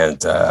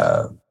 And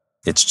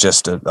it's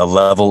just a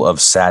level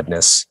of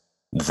sadness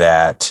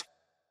that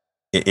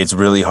it's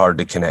really hard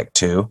to connect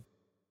to.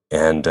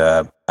 And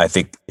I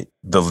think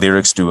the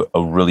lyrics do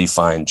a really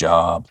fine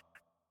job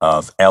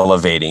of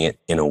elevating it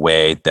in a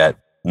way that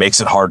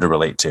makes it hard to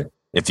relate to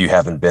if you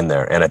haven't been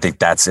there. And I think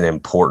that's an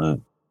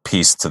important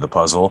piece to the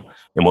puzzle,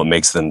 and what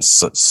makes them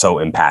so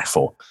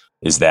impactful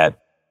is that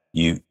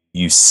you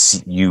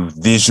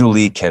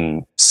visually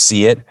can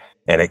see it,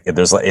 and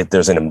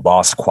there's an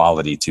embossed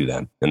quality to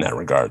them in that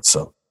regard.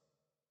 So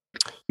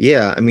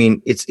yeah, I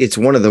mean, it's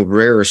one of the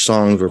rarer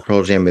songs where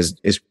Pearl Jam is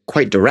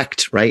quite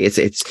direct, right?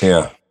 It's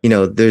yeah, you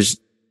know, there's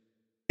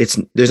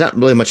not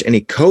really much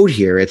any code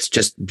here. It's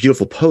just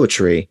beautiful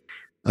poetry.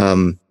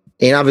 And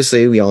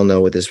obviously we all know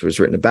what this was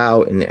written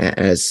about. And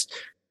as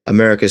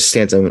America's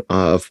stance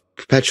of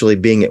perpetually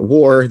being at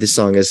war, this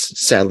song is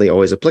sadly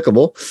always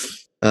applicable.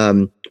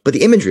 But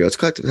the imagery, let's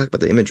talk about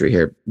the imagery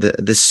here.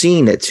 The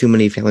scene that too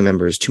many family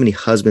members, too many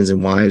husbands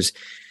and wives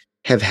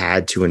have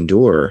had to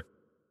endure,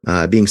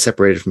 being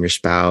separated from your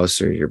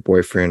spouse or your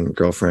boyfriend, or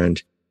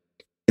girlfriend,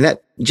 and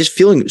that just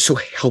feeling so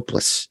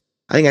helpless.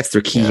 I think that's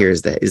their key here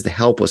is the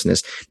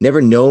helplessness,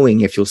 never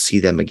knowing if you'll see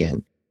them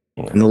again.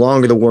 Yeah. And the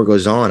longer the war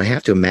goes on, I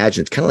have to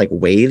imagine it's kind of like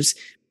waves.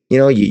 You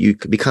know, you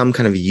become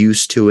kind of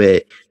used to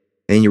it,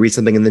 and you read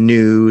something in the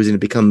news and it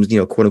becomes, you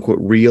know, quote unquote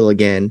real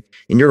again.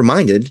 And you're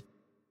reminded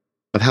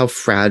of how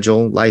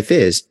fragile life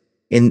is.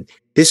 And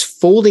this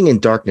folding in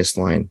darkness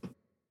line,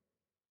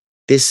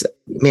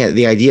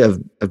 the idea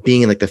of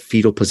being in like the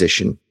fetal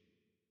position,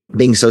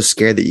 being so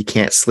scared that you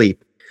can't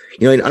sleep.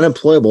 You know, in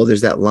Unemployable,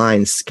 there's that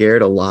line,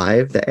 scared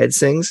alive, that Ed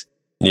sings.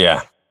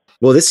 Yeah.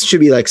 Well, this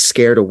should be like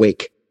scared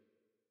awake.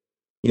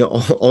 You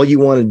know, all you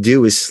want to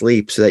do is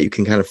sleep so that you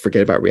can kind of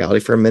forget about reality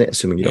for a minute,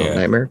 assuming you don't have a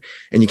nightmare,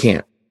 and you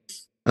can't.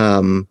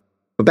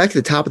 But back to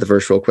the top of the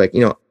verse real quick,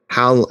 you know,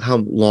 how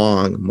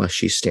long must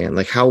she stand?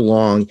 Like, how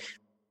long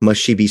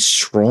must she be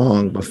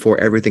strong before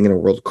everything in the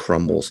world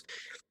crumbles?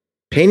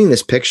 Painting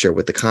this picture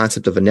with the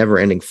concept of a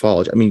never-ending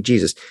fall. I mean,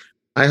 Jesus,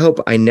 I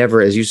hope I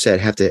never, as you said,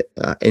 have to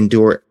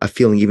endure a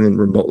feeling even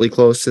remotely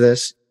close to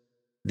this.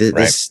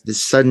 This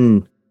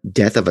sudden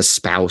death of a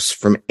spouse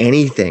from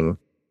anything,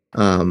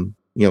 you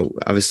know,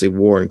 obviously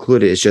war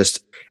included, is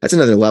just, that's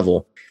another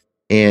level.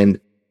 And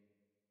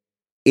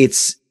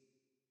it's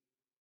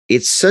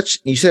such,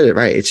 you said it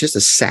right, it's just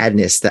a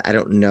sadness that I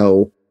don't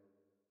know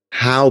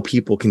how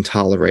people can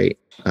tolerate.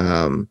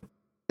 And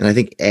I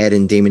think Ed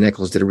and Damien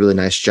Echols did a really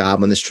nice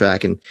job on this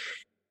track. And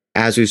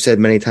as we've said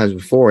many times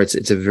before,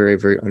 it's a very,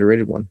 very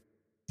underrated one.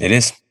 It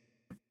is.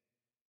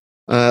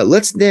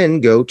 Let's then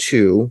go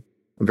to,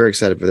 I'm very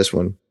excited for this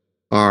one,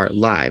 our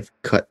live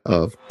cut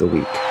of the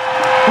week.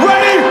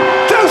 Ready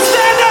to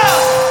stand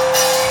up!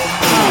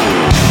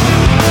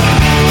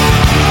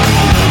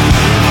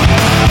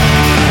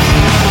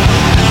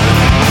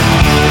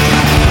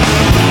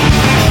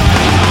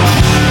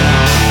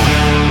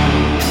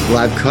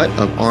 Live cut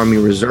of Army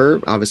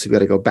Reserve. Obviously, we got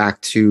to go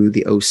back to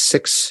the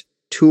 06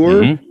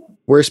 tour. Mm-hmm.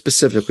 Where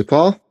specifically,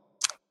 Paul?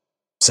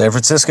 San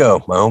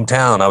Francisco, my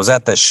hometown. I was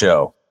at this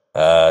show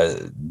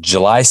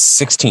July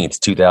 16th,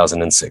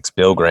 2006,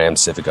 Bill Graham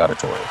Civic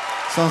Auditorium.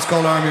 Song's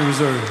called Army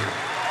Reserve.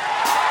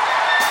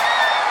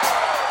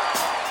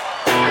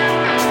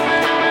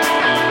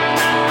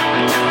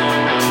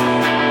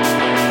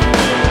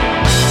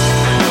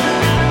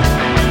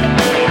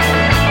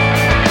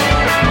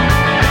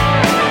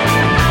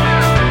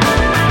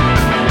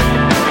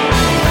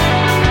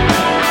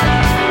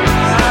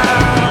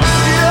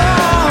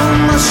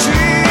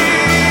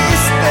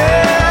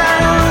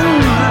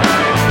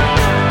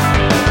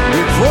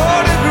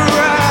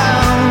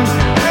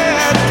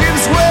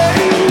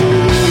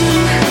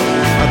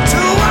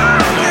 To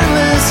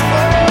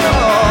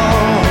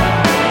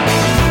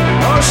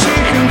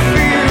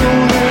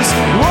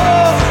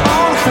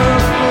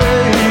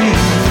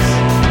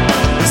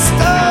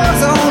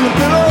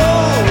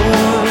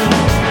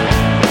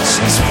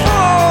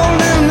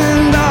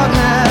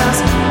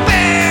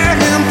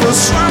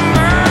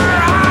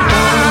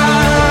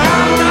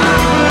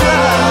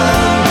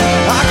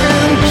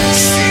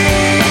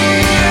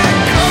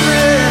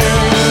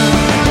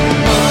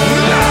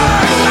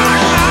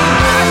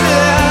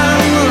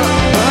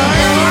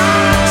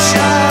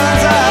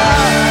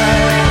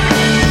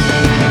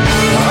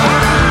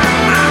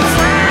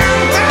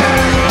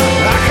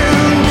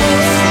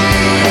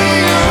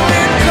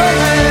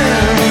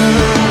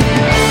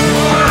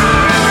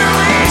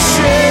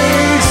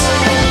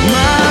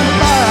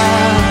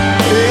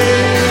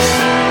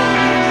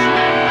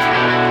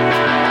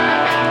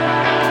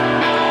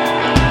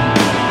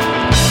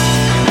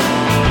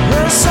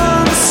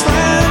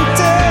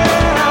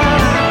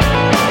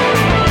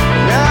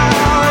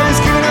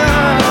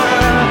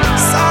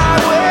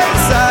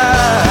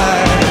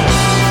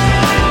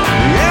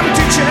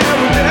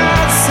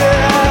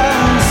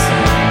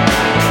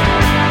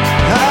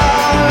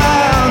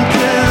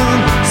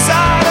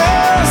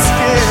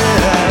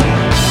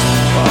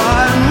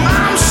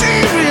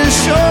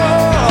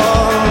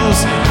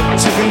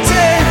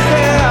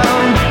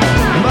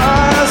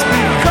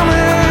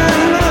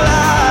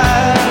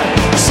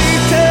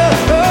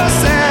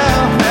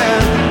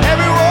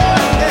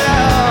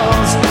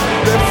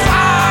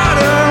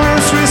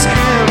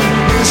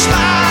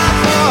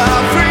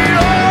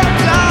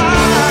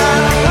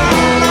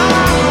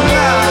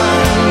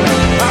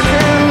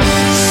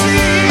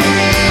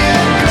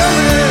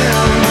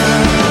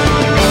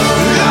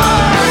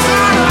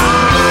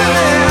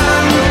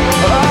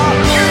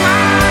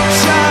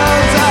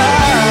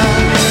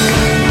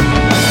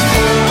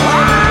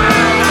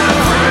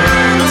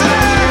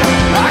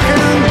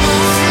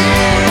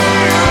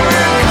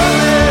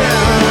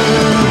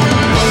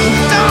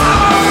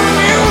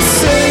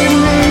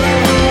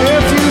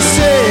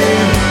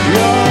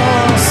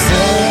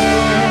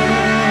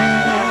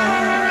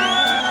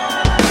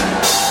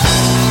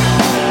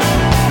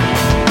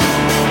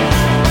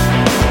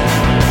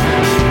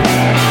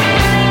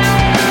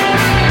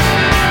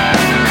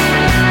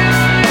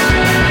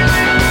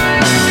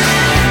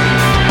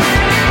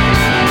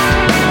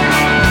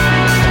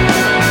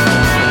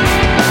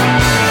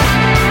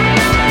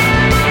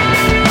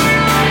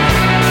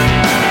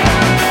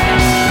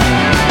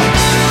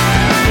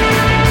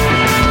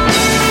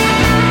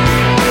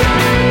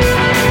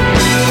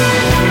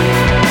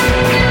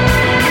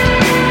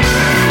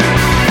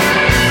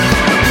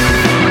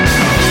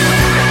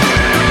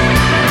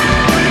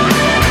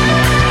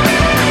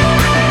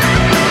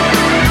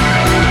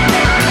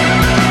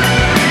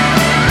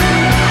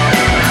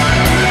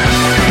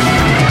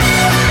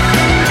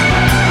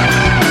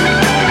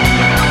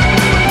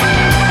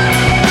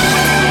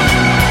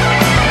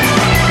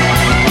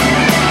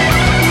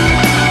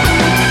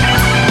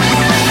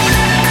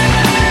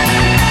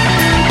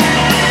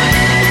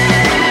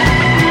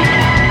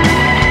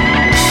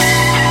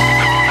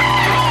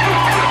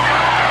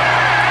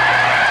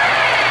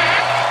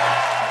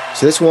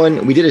So this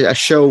one, we did a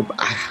show,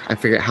 I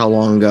forget how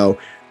long ago,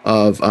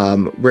 of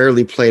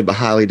Rarely Played but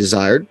Highly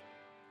Desired.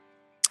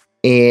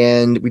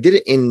 And we did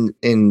it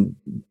in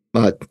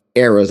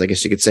eras, I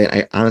guess you could say.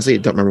 I honestly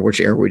don't remember which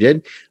era we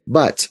did,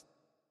 but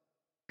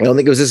I don't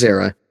think it was this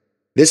era.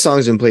 This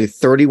song's been played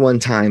 31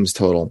 times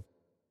total.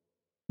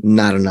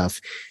 Not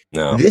enough.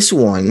 No. This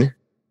one,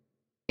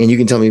 and you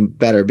can tell me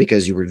better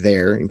because you were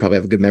there and you probably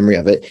have a good memory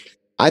of it.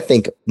 I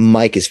think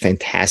Mike is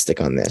fantastic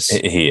on this.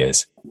 He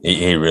is.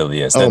 He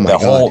really is. Oh my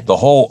God. The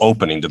whole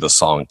opening to the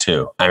song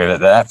too. I mean,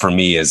 that for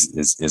me is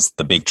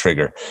the big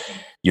trigger.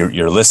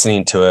 You're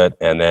listening to it,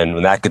 and then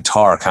when that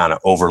guitar kind of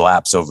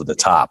overlaps over the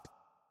top,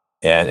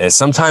 and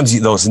sometimes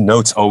those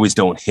notes always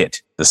don't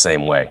hit the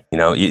same way. You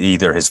know,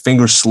 either his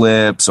finger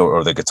slips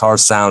or the guitar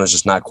sound is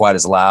just not quite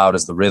as loud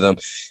as the rhythm.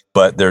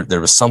 But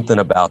there was something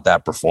about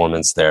that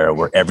performance there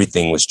where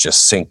everything was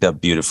just synced up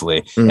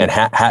beautifully. And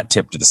hat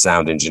tip to the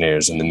sound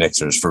engineers and the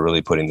mixers for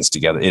really putting this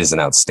together. It is an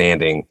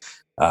outstanding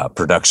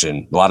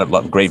production. A lot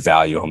of great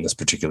value on this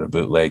particular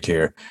bootleg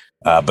here.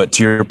 But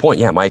to your point,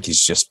 yeah, Mike, he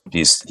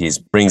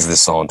brings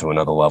this song to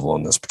another level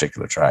on this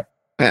particular track.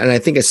 And I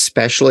think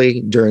especially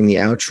during the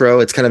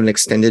outro, it's kind of an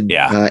extended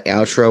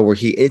outro where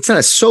it's not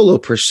a solo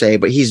per se,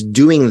 but he's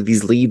doing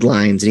these lead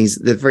lines and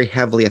they're very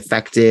heavily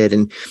affected.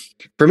 And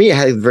for me, it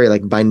had a very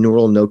like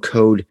binaural no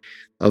code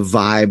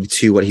vibe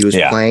to what he was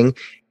playing.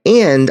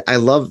 And I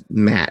love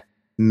Matt.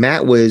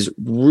 Matt was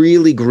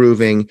really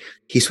grooving.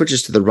 He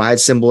switches to the ride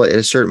cymbal at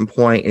a certain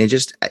point, and it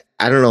just,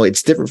 I don't know,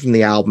 it's different from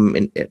the album,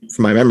 and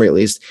from my memory at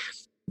least,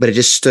 but it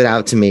just stood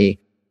out to me.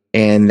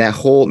 And that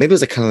whole, maybe it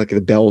was kind of like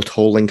the bell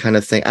tolling kind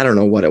of thing. I don't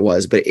know what it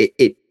was, but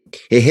it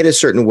hit a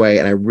certain way,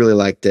 and I really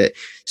liked it.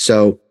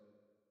 So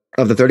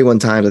of the 31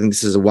 times, I think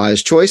this is a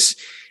wise choice.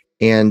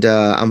 And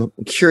I'm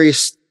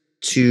curious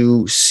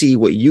to see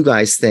what you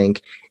guys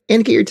think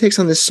and get your takes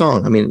on this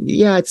song. I mean,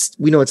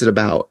 we know what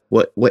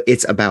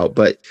it's about,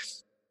 but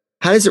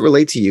how does it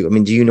relate to you? I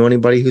mean, do you know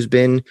anybody who's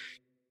been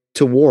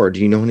to war?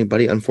 Do you know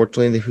anybody,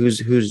 unfortunately,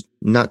 who's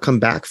not come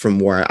back from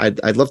war?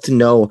 I'd love to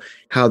know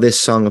how this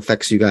song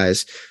affects you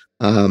guys,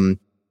 and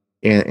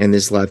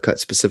this live cut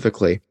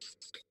specifically.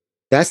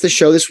 That's the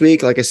show this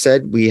week. Like I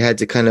said, we had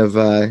to kind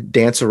of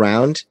dance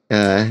around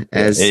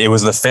as it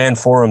was the fan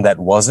forum that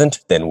wasn't,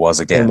 then was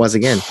again.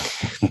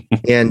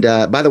 And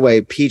by the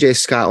way, PJ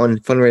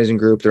Scotland fundraising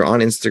group, they're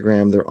on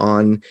Instagram, they're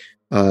on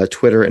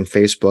Twitter and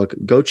Facebook.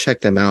 Go check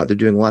them out. They're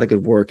doing a lot of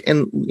good work.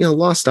 And,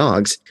 Lost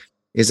Dogs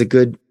is a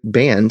good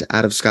band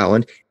out of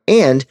Scotland.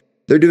 And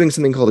they're doing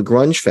something called a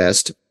Grunge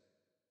Fest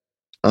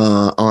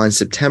on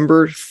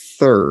September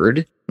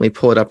 3rd. Let me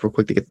pull it up real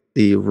quick to get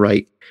the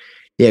right.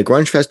 Yeah,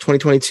 Grunge Fest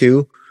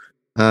 2022,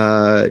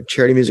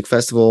 charity music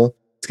festival.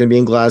 It's going to be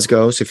in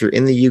Glasgow. So if you're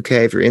in the UK,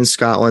 if you're in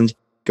Scotland,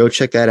 go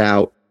check that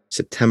out.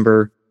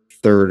 September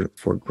 3rd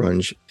for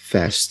Grunge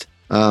Fest.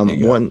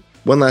 One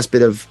last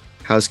bit of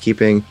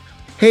housekeeping.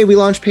 Hey, we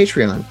launched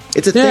Patreon.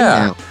 It's a thing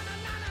now.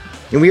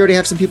 And we already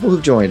have some people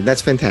who've joined.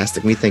 That's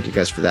fantastic. We thank you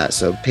guys for that.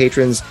 So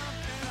patrons,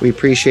 we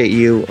appreciate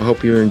you. I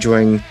hope you're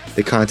enjoying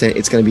the content.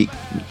 It's going to be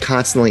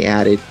constantly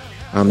added.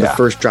 The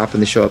first drop in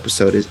the show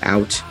episode is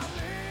out.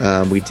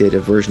 We did a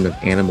version of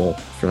Animal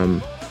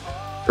from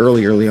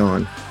early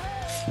on.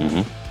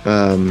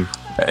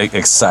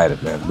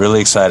 Excited, man. Really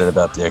excited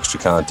about the extra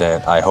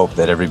content. I hope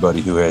that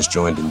everybody who has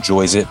joined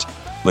enjoys it.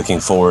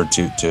 Looking forward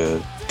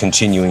to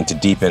continuing to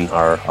deepen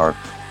our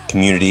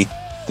community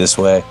this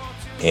way.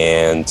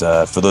 And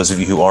for those of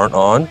you who aren't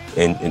on,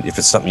 and if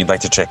it's something you'd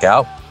like to check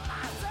out,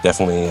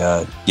 definitely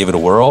give it a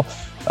whirl.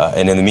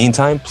 And in the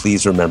meantime,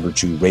 please remember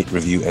to rate,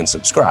 review, and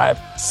subscribe.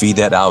 Feed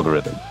that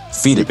algorithm.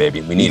 Feed it,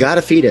 baby. We need it. You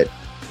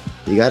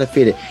got to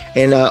feed it.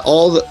 And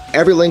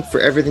every link for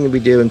everything that we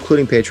do,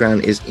 including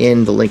Patreon, is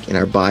in the link in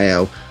our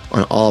bio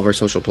on all of our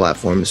social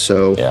platforms.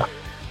 So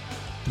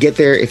get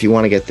there if you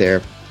want to get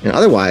there. And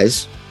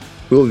otherwise,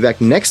 we will be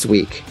back next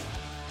week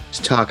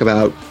to talk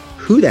about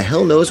who the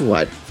hell knows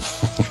what,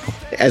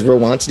 as we're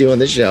wont to do on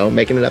this show,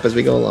 making it up as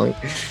we go along.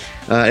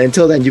 And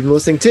until then, you've been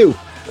listening to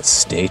The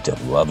State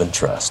of Love and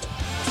Trust.